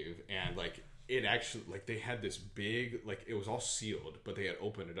this cave, and like, it actually, like, they had this big, like, it was all sealed, but they had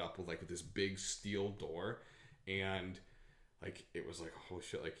opened it up with like this big steel door, and like, it was like, holy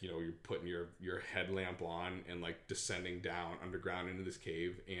shit, like, you know, you're putting your headlamp on and like descending down underground into this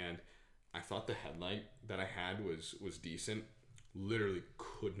cave, and I thought the headlight that I had was decent. Literally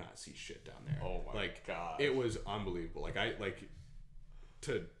could not see shit down there. Oh my god. It was unbelievable. Like I like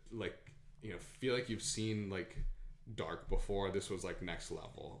to like, you know, feel like you've seen like dark before. This was like next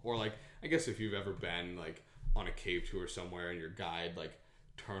level. Or like I guess if you've ever been like on a cave tour somewhere and your guide like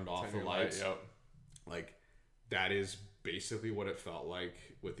turned off the lights. Yep. Like that is basically what it felt like,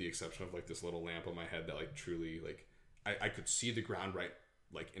 with the exception of like this little lamp on my head that like truly like I could see the ground right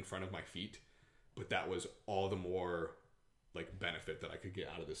like in front of my feet, but that was all the more like benefit that I could get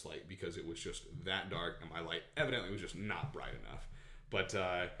out of this light, because it was just that dark and my light evidently was just not bright enough. But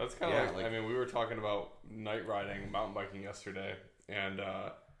that's kind of like I mean, we were talking about night riding, mountain biking yesterday, and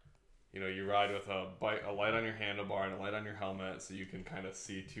you know, you ride with a light on your handlebar and a light on your helmet, so you can kind of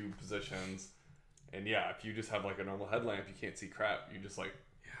see two positions. And yeah, if you just have like a normal headlamp, you can't see crap. You just like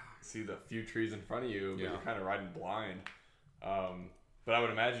see the few trees in front of you, but you're kind of riding blind. But I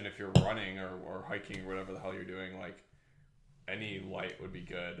would imagine if you're running or hiking or whatever the hell you're doing, like any light would be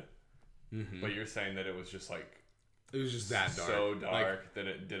good. Mm-hmm. But you're saying that it was just like, it was just that dark. So dark that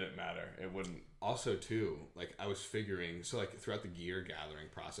it didn't matter. It wouldn't. Also too, like I was figuring, so like throughout the gear gathering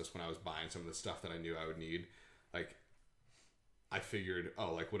process, when I was buying some of the stuff that I knew I would need, like I figured,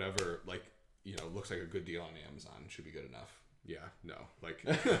 oh, like whatever, like, you know, looks like a good deal on Amazon should be good enough. Yeah, no, like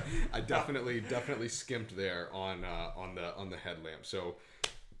I definitely skimped there on the headlamp. So,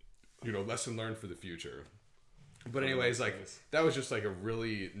 you know, lesson learned for the future. But anyways, like that was just like a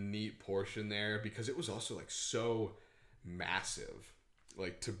really neat portion there, because it was also like so massive,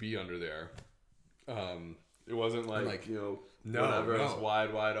 like to be under there. It wasn't like you know, whatever. It was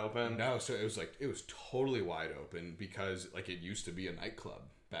wide open. No, so it was totally wide open, because like it used to be a nightclub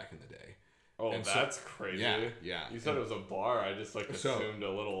back in the day. Oh, and that's crazy. Yeah. You said it was a bar. I just like assumed a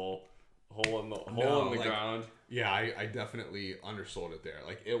little hole in the ground. Yeah, I definitely undersold it there.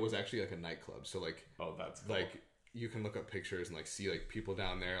 Like it was actually like a nightclub. So like, oh, that's cool. Like you can look up pictures and like see like people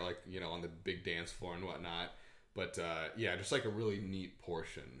down there, like, you know, on the big dance floor and whatnot. But yeah, just like a really neat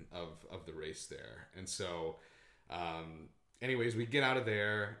portion of the race there. And so anyways, we get out of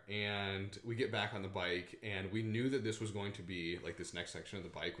there and we get back on the bike, and we knew that this was going to be like this next section of the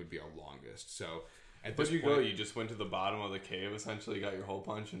bike would be our longest. So at this point, go? You just went to the bottom of the cave, essentially got your hole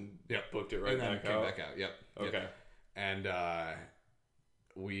punch and booked it right and then back came out. back out. Yep. Okay. Yep. And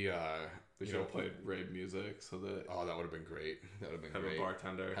we they should have played rave music so that that would have been great. That would have been great. Have a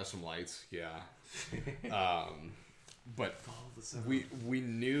bartender. Have some lights. Yeah. But we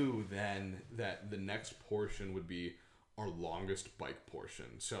knew then that the next portion would be our longest bike portion.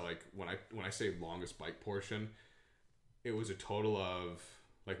 So like when I say longest bike portion, it was a total of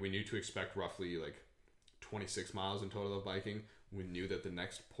like, we knew to expect roughly like 26 miles in total of biking. We knew that the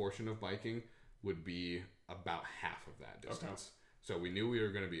next portion of biking would be about half of that distance. Okay. So we knew we were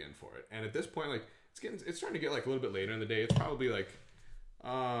going to be in for it. And at this point, like it's starting to get like a little bit later in the day. It's probably like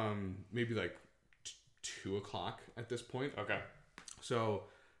maybe like 2:00 at this point. Okay. So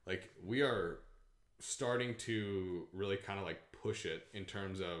like we are starting to really kind of like push it in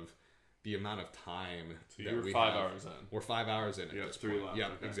terms of the amount of time. So you're 5 hours in. We're 5 hours in at this 3 point. left.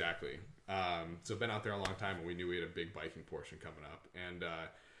 Yep, okay. Exactly. So been out there a long time, and we knew we had a big biking portion coming up, and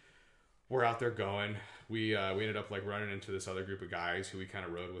we're out there going. We ended up like running into this other group of guys who we kind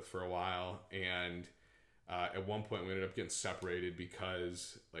of rode with for a while, and At one point, we ended up getting separated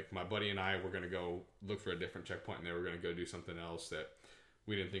because like my buddy and I were going to go look for a different checkpoint, and they were going to go do something else that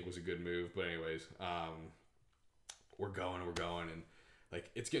we didn't think was a good move. But anyways, we're going, and like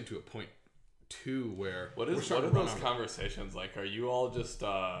it's getting to a point too where what are those conversations like? Are you all just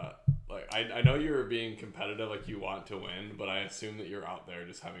like I know you're being competitive, like you want to win, but I assume that you're out there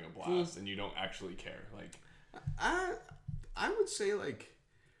just having a blast and you don't actually care. Like I would say like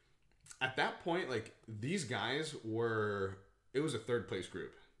at that point, like these guys it was a third place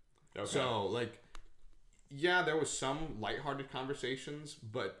group. Okay. So like, yeah, there was some lighthearted conversations,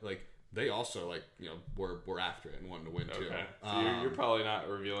 but like they also like, you know, were after it and wanted to win too. Okay. So you're probably not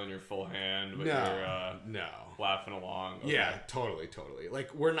revealing your full hand, but you're laughing along. Okay. Yeah, totally.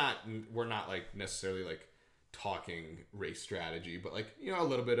 Like we're not like necessarily like talking race strategy, but like, you know, a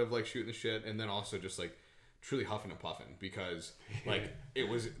little bit of like shooting the shit, and then also just like truly huffing and puffing because like it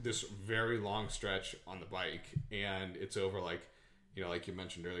was this very long stretch on the bike, and it's over like, you know, like you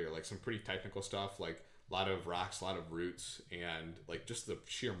mentioned earlier, like some pretty technical stuff, like a lot of rocks, a lot of roots, and like just the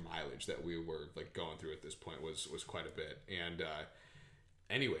sheer mileage that we were like going through at this point was quite a bit. And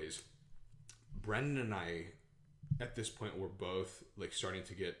anyways, Brendan and I at this point were both like starting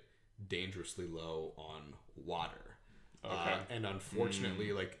to get dangerously low on water. Okay. And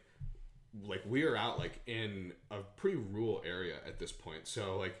unfortunately, like we are out like in a pretty rural area at this point,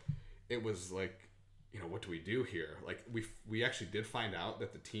 so like it was like, you know, what do we do here? Like we actually did find out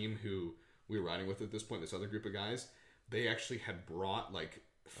that the team who we were riding with at this point, this other group of guys, they actually had brought like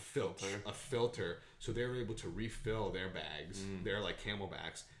a filter, so they were able to refill their bags, their like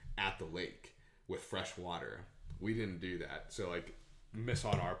camelbacks at the lake with fresh water. We didn't do that, so like miss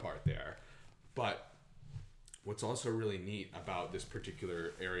on our part there. But what's also really neat about this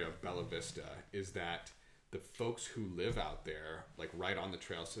particular area of Bella Vista is that the folks who live out there, like right on the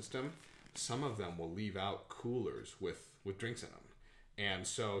trail system, some of them will leave out coolers with drinks in them. And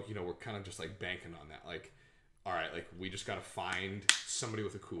so, you know, we're kind of just like banking on that. Like, all right, like we just got to find somebody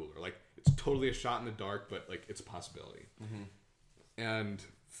with a cooler. Like it's totally a shot in the dark, but like it's a possibility. Mm-hmm. And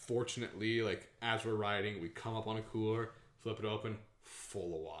fortunately, like as we're riding, we come up on a cooler, flip it open,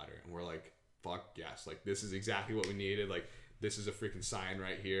 full of water. And we're like, fuck yes, like this is exactly what we needed. Like this is a freaking sign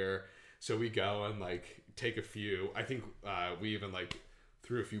right here. So we go and like take a few. I think we even like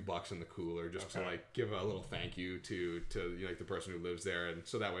threw a few bucks in the cooler just to like give a little thank you to you know, like the person who lives there, and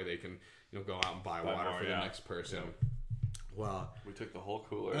so that way they can, you know, go out and buy water for the next person. Yeah. Well, we took the whole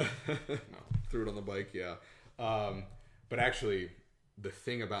cooler. Threw it on the bike. Yeah. But actually, the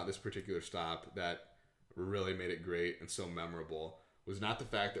thing about this particular stop that really made it great and so memorable was not the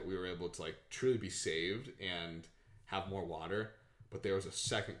fact that we were able to like truly be saved and have more water, but there was a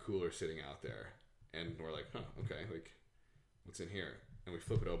second cooler sitting out there, and we're like, okay, like what's in here? And we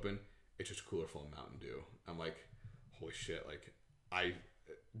flip it open, it's just a cooler full of Mountain Dew. I'm like, holy shit, like I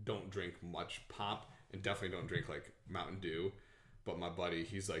don't drink much pop and definitely don't drink like Mountain Dew, but my buddy,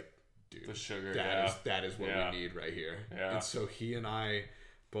 he's like, dude, the sugar, that is what we need right here. Yeah. And so he and I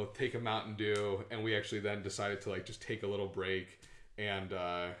both take a Mountain Dew, and we actually then decided to like just take a little break and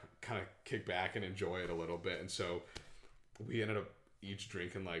kind of kick back and enjoy it a little bit. And so we ended up each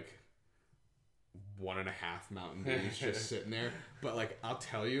drinking like 1.5 Mountain Dews just sitting there. But like, I'll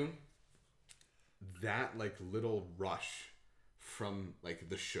tell you, that like little rush from like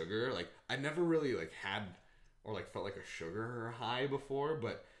the sugar, like I never really like had or like felt like a sugar high before,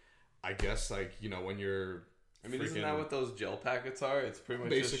 but I guess like, you know, when you're, I mean, isn't that what those gel packets are? It's pretty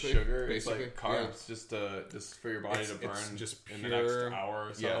much just sugar. It's like carbs, just for your body to burn just pure, in the next hour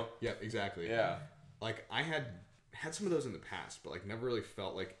or so. Yeah, exactly. Yeah. Like I had some of those in the past, but like never really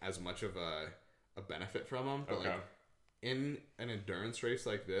felt like as much of a benefit from them. But like in an endurance race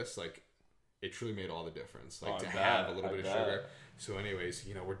like this, like it truly made all the difference. Like have a little bit of sugar. So anyways,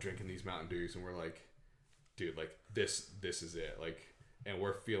 you know, we're drinking these Mountain Dews and we're like, dude, like this is it. Like, and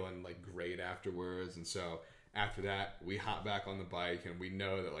we're feeling like great afterwards. And so after that, we hop back on the bike, and we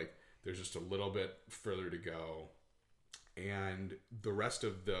know that like there's just a little bit further to go. And the rest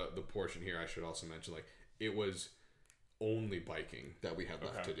of the portion here, I should also mention, like it was only biking that we had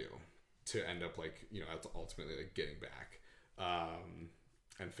left to do to end up like, you know, ultimately like getting back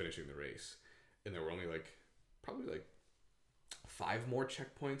and finishing the race. And there were only like probably like 5 more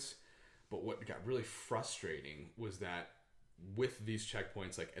checkpoints. But what got really frustrating was that with these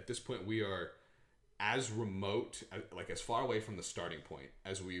checkpoints, like at this point we are as remote, like as far away from the starting point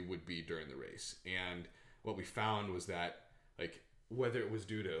as we would be during the race. And what we found was that like whether it was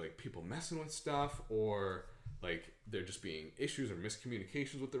due to like people messing with stuff or like there just being issues or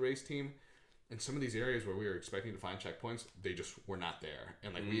miscommunications with the race team, in some of these areas where we were expecting to find checkpoints, they just were not there.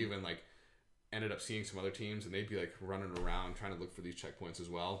 And like we even like ended up seeing some other teams, and they'd be like running around trying to look for these checkpoints as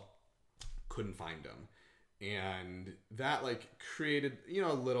well. Couldn't find them. And that like created, you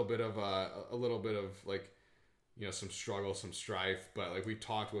know, a little bit of like, you know, some struggle, some strife. But like we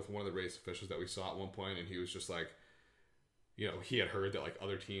talked with one of the race officials that we saw at one point, and he was just like, you know, he had heard that like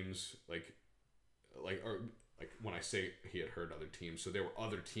other teams or when I say he had heard other teams, so there were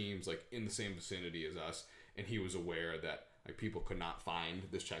other teams like in the same vicinity as us, and he was aware that like people could not find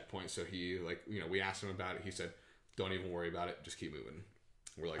this checkpoint. So he like, you know, we asked him about it. He said, don't even worry about it. Just keep moving.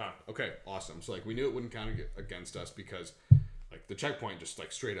 We're like, okay, awesome. So like we knew it wouldn't count against us because like the checkpoint just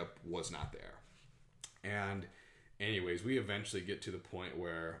like straight up was not there. And anyways, we eventually get to the point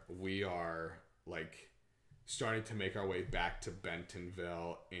where we are like starting to make our way back to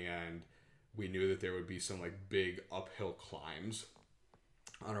Bentonville, and we knew that there would be some like big uphill climbs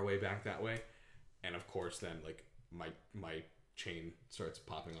on our way back that way. And of course then like my chain starts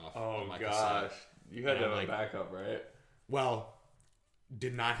popping off. Oh my gosh. cassette. You had to have a backup, right? Well,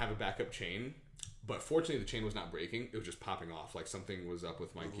 did not have a backup chain, but fortunately the chain was not breaking. It was just popping off. Like something was up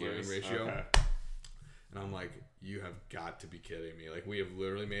with my gearing ratio. Okay. And I'm like, you have got to be kidding me. Like we have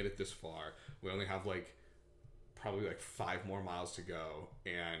literally made it this far. We only have like probably like 5 more miles to go,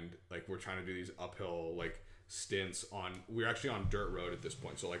 and like we're trying to do these uphill like stints we're actually on dirt road at this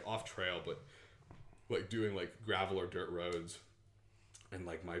point, so like off trail, but like doing like gravel or dirt roads, and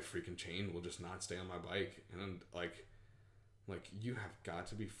like my freaking chain will just not stay on my bike. And like you have got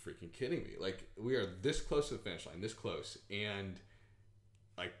to be freaking kidding me. Like we are this close to the finish line, this close, and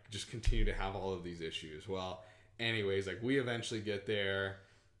like just continue to have all of these issues. Well, anyways, like we eventually get there,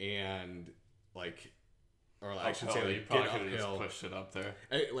 and like, or I should say, like, you probably get could have uphill. just pushed it up there.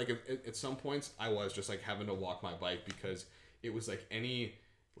 Like at some points, I was just like having to walk my bike because it was like any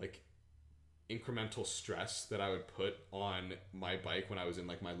like incremental stress that I would put on my bike when I was in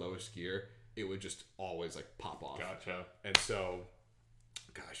like my lowest gear, it would just always like pop off. Gotcha. And so,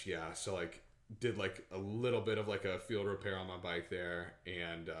 gosh, yeah. So like did like a little bit of like a field repair on my bike there,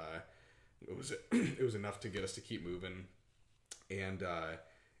 and it was enough to get us to keep moving. And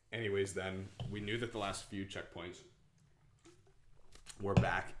anyways, then we knew that the last few checkpoints were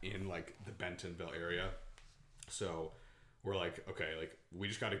back in like the Bentonville area. So we're like, okay, like we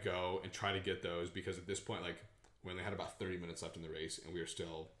just got to go and try to get those, because at this point, like we only had about 30 minutes left in the race, and we were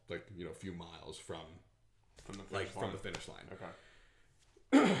still like, you know, a few miles from the finish line.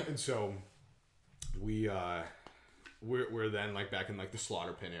 Okay. And so we're then like back in like the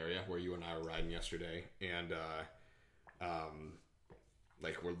slaughter pin area where you and I were riding yesterday, and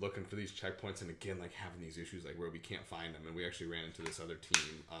like we're looking for these checkpoints, and again like having these issues like where we can't find them. And we actually ran into this other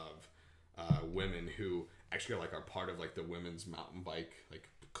team of women who actually are like are part of like the women's mountain bike like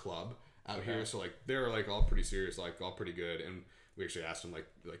club out here. So like they're like all pretty serious, like all pretty good. And we actually asked them like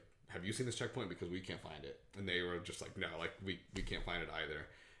have you seen this checkpoint, because we can't find it. And they were just like, no, like we can't find it either.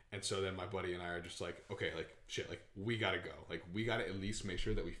 And so then my buddy and I are just like, okay, like shit, like we gotta go, like we gotta at least make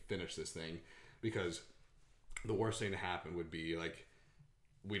sure that we finish this thing, because the worst thing to happen would be like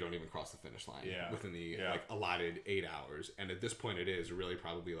we don't even cross the finish line within the like allotted 8 hours. And at this point it is really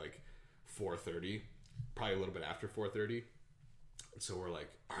probably like 4:30, probably a little bit after 4:30. So we're like,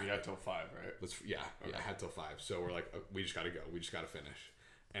 all right, you got till 5, right? I had till 5. So we're like, we just gotta go, we just gotta finish.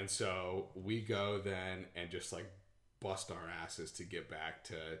 And so we go then and just like bust our asses to get back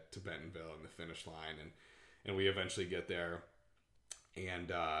to Bentonville and the finish line, and we eventually get there,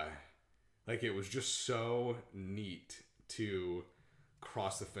 and like it was just so neat to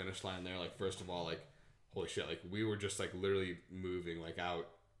cross the finish line there. Like first of all, like holy shit, like we were just like literally moving, like out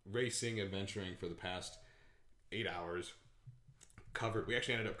racing, adventuring for the past 8 hours. We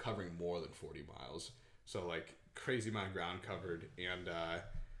actually ended up covering more than 40 miles, so like crazy amount of ground covered. And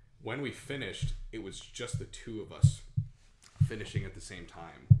when we finished, it was just the two of us finishing at the same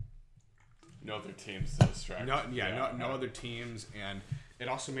time. No other teams to distract. No other teams, and it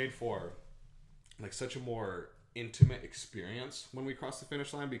also made for like such a more intimate experience when we crossed the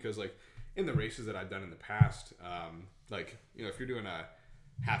finish line, because like in the races that I've done in the past, like, you know, if you're doing a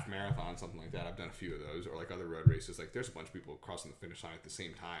half marathon, something like that, I've done a few of those, or like other road races, like there's a bunch of people crossing the finish line at the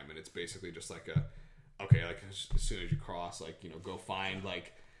same time, and it's basically just like okay, like as soon as you cross, like, you know, go find,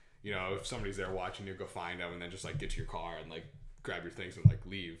 like, you know, if somebody's there watching you, go find them, and then just like get to your car and like grab your things and like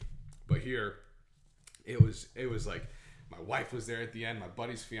leave. But here it was like my wife was there at the end, my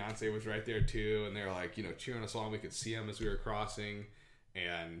buddy's fiance was right there too, and they were like, you know, cheering us on. We could see them as we were crossing,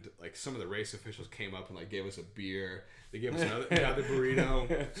 and like some of the race officials came up and like gave us a beer. They gave us another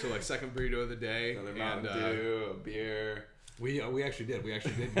burrito, so like second burrito of the day, another Mountain Dew, a beer. We actually did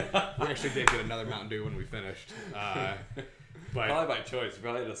get another Mountain Dew when we finished. But probably by choice.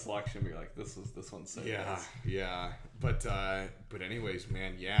 Probably had a selection. Be like, this one's so yeah. But anyways,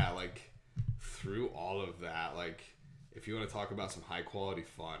 man, yeah, like through all of that, like if you want to talk about some high quality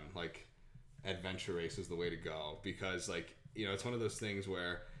fun, like adventure race is the way to go, because like, you know, it's one of those things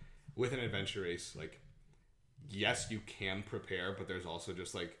where with an adventure race, like yes, you can prepare, but there's also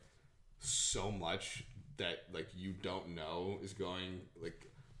just like so much that like you don't know is going to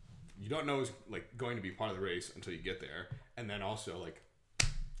be part of the race until you get there. And then also like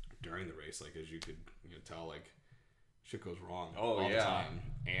during the race, like as you could, you know, tell, like shit goes wrong all the time,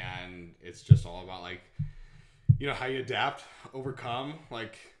 and it's just all about like, you know, how you adapt, overcome.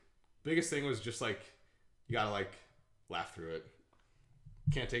 Like biggest thing was just like you gotta like laugh through it.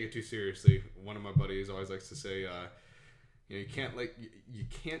 Can't take it too seriously. One of my buddies always likes to say, you know, you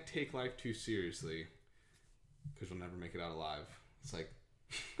can't take life too seriously because you'll never make it out alive. It's like,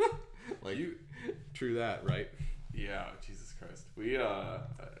 like you, true that, right? Yeah, Jesus Christ.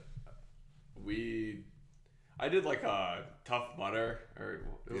 I did like a Tough Mudder, or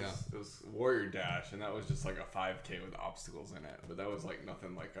it was Warrior Dash, and that was just like a 5K with obstacles in it. But that was like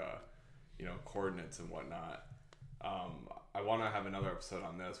nothing like you know, coordinates and whatnot. I want to have another episode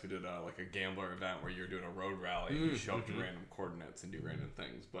on this. We did like a gambler event where you're doing a road rally and you show up to random coordinates and do random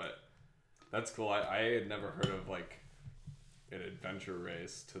things. But that's cool. I had never heard of like an adventure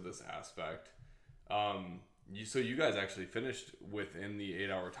race to this aspect. So you guys actually finished within the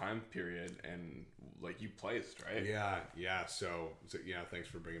 8-hour time period, and like you placed, right? Yeah. So yeah, thanks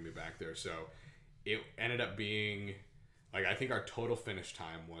for bringing me back there. So it ended up being like, I think our total finish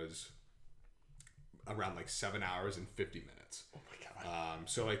time was around like 7 hours and 50 minutes. Oh my God.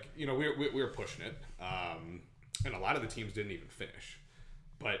 So like, you know, we were pushing it. And a lot of the teams didn't even finish.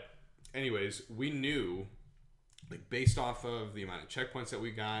 But anyways, we knew, like based off of the amount of checkpoints that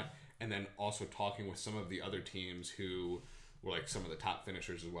we got, and then also talking with some of the other teams who were like some of the top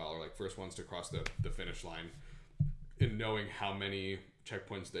finishers as well, or like first ones to cross the finish line, and knowing how many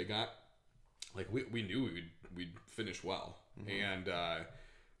checkpoints they got, like we knew we'd finish well. And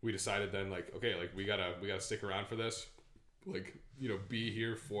we decided then, like, okay, like we gotta stick around for this, like, you know, be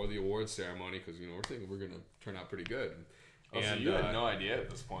here for the awards ceremony, because, you know, we're thinking we're gonna turn out pretty good. And so you had no idea at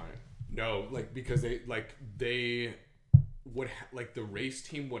this point. No, like because they would the race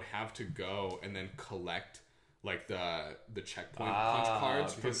team would have to go and then collect like the checkpoint punch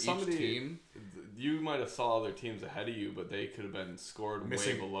cards from each team. You might have saw other teams ahead of you, but they could have been scored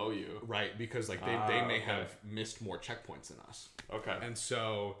way below you. Right, because like they may have missed more checkpoints than us. Okay. And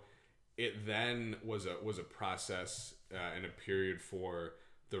so it then was a process and a period for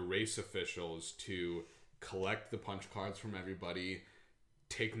the race officials to collect the punch cards from everybody,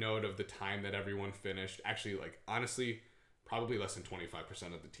 take note of the time that everyone finished. Actually, like honestly, probably less than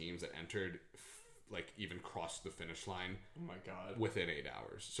 25% of the teams that entered like even crossed the finish line. Oh my God. Within 8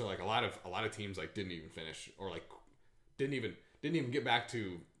 hours. So like a lot of teams like didn't even finish, or like didn't even get back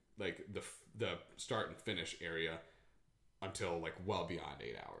to like the start and finish area until like well beyond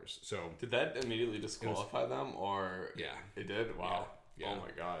 8 hours. So did that immediately disqualify them, or yeah, it did? Wow. Yeah. Oh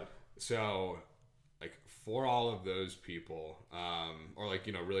my God. So like for all of those people, or like,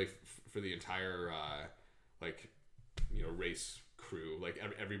 you know, really for the entire like, you know, race crew, like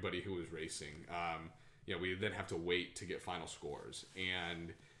everybody who was racing, you know, we then have to wait to get final scores,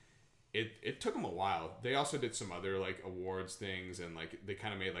 and it took them a while. They also did some other like awards things, and like they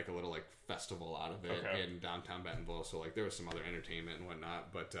kind of made like a little like festival out of it in downtown Bentonville. So like there was some other entertainment and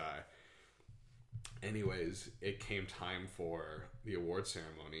whatnot. But anyways, it came time for the award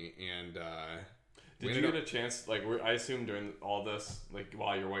ceremony, and did you get a chance? Like, I assume during all this, like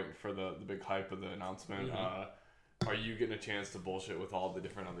while you're waiting for the big hype of the announcement, are you getting a chance to bullshit with all the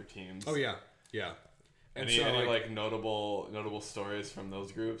different other teams? Oh yeah. And any like notable stories from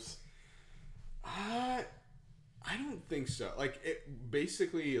those groups? I don't think so. Like it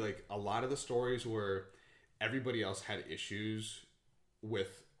basically, like a lot of the stories were everybody else had issues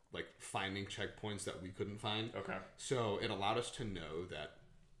with like finding checkpoints that we couldn't find. Okay. So it allowed us to know that,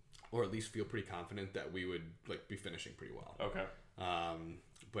 or at least feel pretty confident that we would like be finishing pretty well. Okay.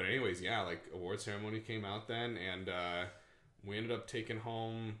 But anyways, yeah, like award ceremony came out then, and we ended up taking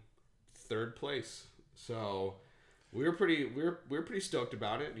home 3rd place. So we were pretty stoked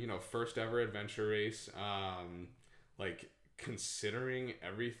about it. You know, first ever adventure race. Like considering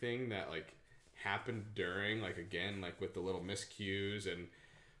everything that like happened during, like again, like with the little miscues and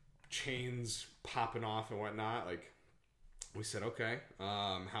chains popping off and whatnot, like we said okay.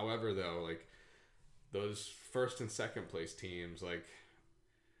 However, though, like those 1st and 2nd place teams, like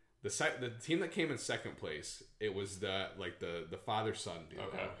the team that came in 2nd place, it was the father son duo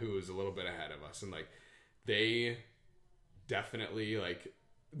who was a little bit ahead of us, and like they definitely like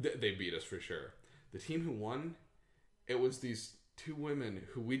they beat us for sure. The team who won, it was these two women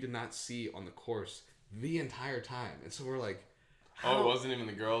who we did not see on the course the entire time, and so we're like, how? Oh, it wasn't even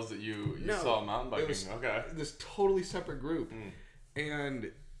the girls that you saw mountain biking. It was okay. This totally separate group, and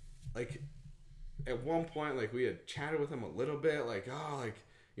like at one point, like we had chatted with them a little bit, like, oh, like,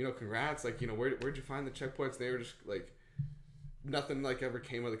 you know, congrats, like, you know, where'd you find the checkpoints? And they were just like, nothing like ever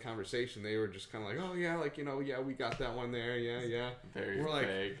came of the conversation. They were just kind of like, oh yeah, like, you know, yeah, we got that one there, yeah. Very we're like,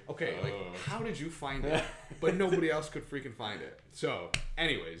 vague. okay, like, how did you find it? But nobody else could freaking find it. So,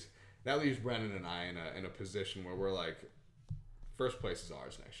 anyways, that leaves Brennan and I in a position where we're like, first place is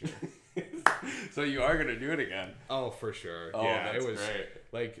ours next year. So you are gonna do it again? Oh, for sure. Oh, yeah, that's great.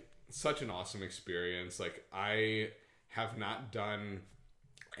 Like such an awesome experience. Like I have not done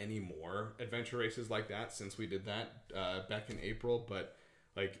any more adventure races like that since we did that back in April, but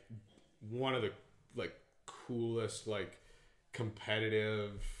like one of the like coolest like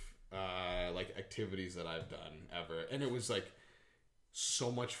competitive like activities that I've done ever, and it was like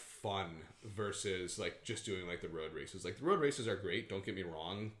so much fun versus like just doing like the road races. Like the road races are great, don't get me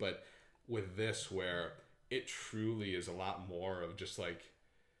wrong, but with this where it truly is a lot more of just like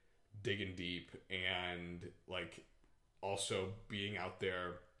digging deep and like also being out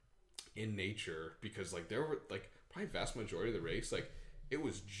there in nature, because like there were like probably vast majority of the race, like it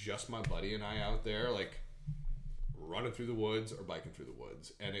was just my buddy and I out there like running through the woods or biking through the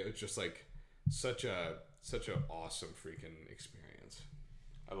woods, and it was just like such a awesome freaking experience.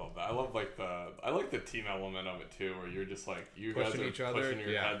 I love that. I like the team element of it too, where you're just like you pushing guys are each other, pushing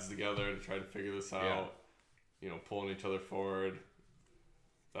your heads together to try to figure this out. Yeah. You know, pulling each other forward.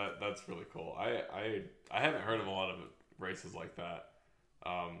 That's really cool. I haven't heard of a lot of races like that.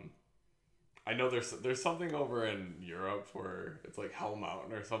 I know there's something over in Europe where it's like Hell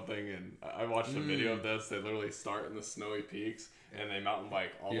Mountain or something, and I watched a video of this. They literally start in the snowy peaks and they mountain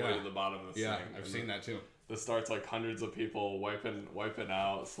bike all the way to the bottom of this thing. Yeah, I've seen that too. This starts like hundreds of people wiping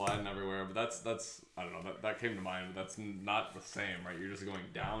out, sliding everywhere. But that's I don't know, that came to mind. But that's not the same, right? You're just going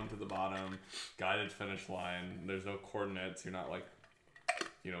down to the bottom, guided finish line. There's no coordinates. You're not like,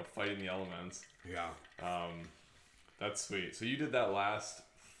 you know, fighting the elements. Yeah. That's sweet. So you did that last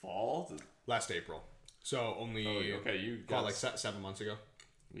fall? Last April. So only you got like 7 months ago.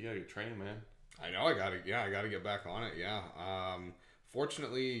 You gotta get training, man. I know. I gotta get back on it. Yeah.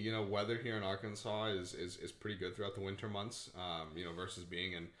 Fortunately, you know, weather here in Arkansas is pretty good throughout the winter months. You know, versus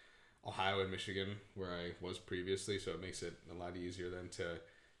being in Ohio and Michigan where I was previously, so it makes it a lot easier then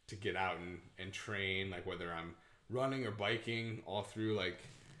to get out and train, like whether I'm running or biking all through like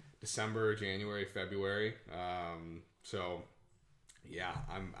December, January, February. So yeah,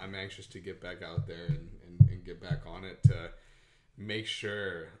 I'm anxious to get back out there and get back on it to make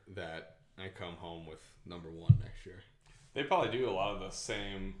sure that I come home with number 1 next year. They probably do a lot of the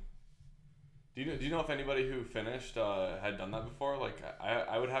same. Do you know if anybody who finished had done that before? Like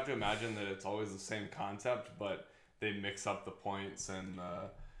I would have to imagine that it's always the same concept, but they mix up the points and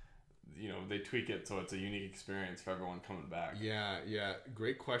you know, they tweak it so it's a unique experience for everyone coming back. Yeah,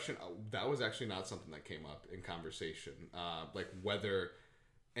 great question. That was actually not something that came up in conversation. Like whether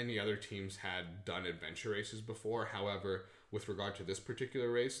any other teams had done adventure races before. However, with regard to this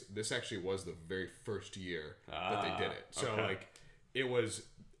particular race, this actually was the very first year that they did it. So like it was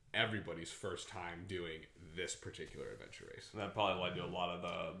everybody's first time doing this particular adventure race. And that probably led to a lot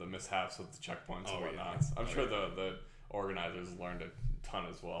of the mishaps with the checkpoints and whatnot. I'm sure the organizers learned a ton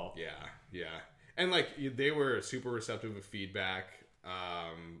as well. Yeah. And like they were super receptive of feedback,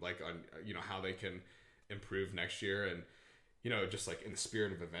 like on, you know, how they can improve next year, and you know, just like in the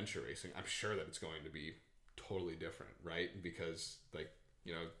spirit of adventure racing, I'm sure that it's going to be totally different, right? Because like,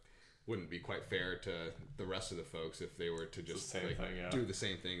 you know, wouldn't be quite fair to the rest of the folks if they were to just like, do the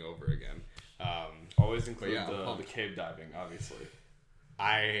same thing over again. Always include the cave diving, obviously.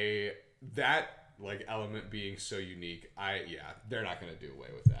 That like element being so unique, they're not gonna do away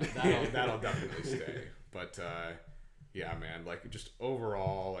with that. That'll definitely stay. But yeah, man, like just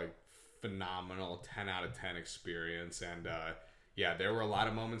overall like phenomenal 10 out of 10 experience, and yeah, there were a lot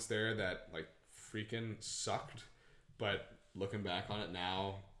of moments there that like freaking sucked, but looking back on it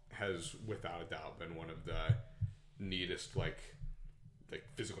now has without a doubt been one of the neatest like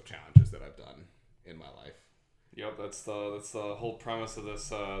physical challenges that I've done in my life. Yep, that's the whole premise of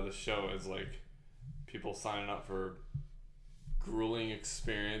this show is like people signing up for grueling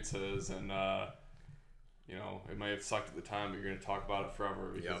experiences, and you know, it may have sucked at the time, but you're going to talk about it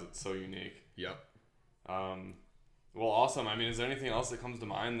forever because it's so unique. Yep. Well, awesome. I mean, is there anything else that comes to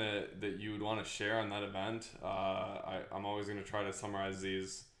mind that you would want to share on that event? I'm always going to try to summarize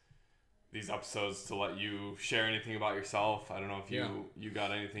these these episodes to let you share anything about yourself. I don't know if you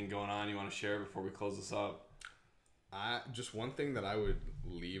got anything going on you want to share before we close this up. Just one thing that I would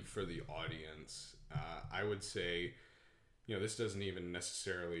leave for the audience, I would say, this doesn't even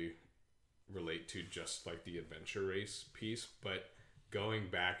necessarily relate to just like the adventure race piece, but going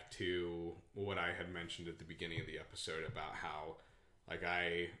back to what I had mentioned at the beginning of the episode about how like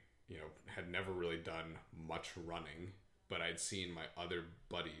I, had never really done much running, but I'd seen my other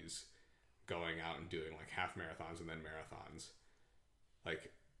buddies going out and doing like half marathons and then marathons.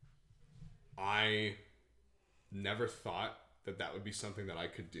 Like, I never thought that would be something that I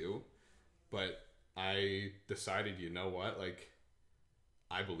could do, but I decided, you know what, like,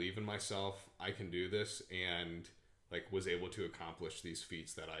 I believe in myself, I can do this, and like was able to accomplish these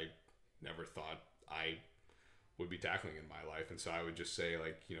feats that I never thought I would be tackling in my life. And so I would just say,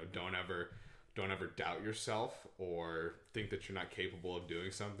 like, don't ever doubt yourself or think that you're not capable of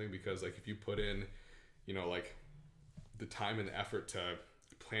doing something, because like if you put in, like the time and the effort to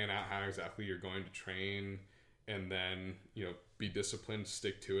plan out how exactly you're going to train and then, be disciplined,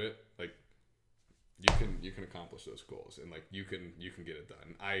 stick to it, like you can accomplish those goals, and like you can get it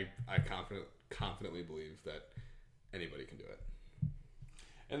done. I confidently believe that anybody can do it.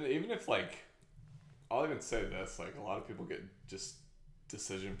 And even if like, I'll even say this, like a lot of people get just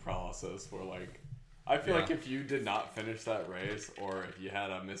decision paralysis where like, I feel like if you did not finish that race or if you had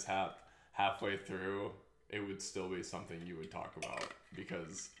a mishap halfway through, it would still be something you would talk about,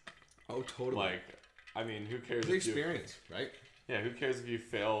 because totally, like, I mean, who cares the experience, right? Yeah, who cares if you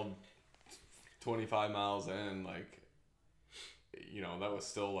failed 25 miles in, like, that was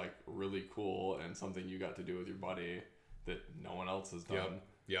still like really cool and something you got to do with your buddy that no one else has done.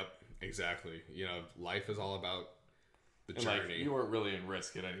 Yep, exactly. Life is all about the journey. Like, you weren't really in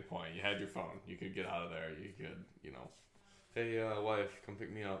risk at any point. You had your phone. You could get out of there. You could, hey, wife, come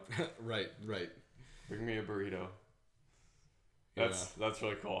pick me up. Right. Bring me a burrito. That's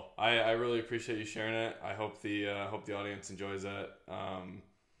really cool. I really appreciate you sharing it. I hope the audience enjoys it.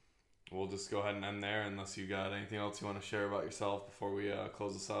 We'll just go ahead and end there unless you got anything else you want to share about yourself before we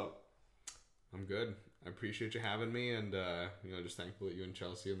close this up. I'm good. I appreciate you having me, and just thankful that you and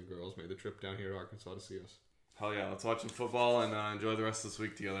Chelsea and the girls made the trip down here to Arkansas to see us. Hell yeah, let's watch some football and enjoy the rest of this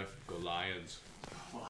week together. Go Lions.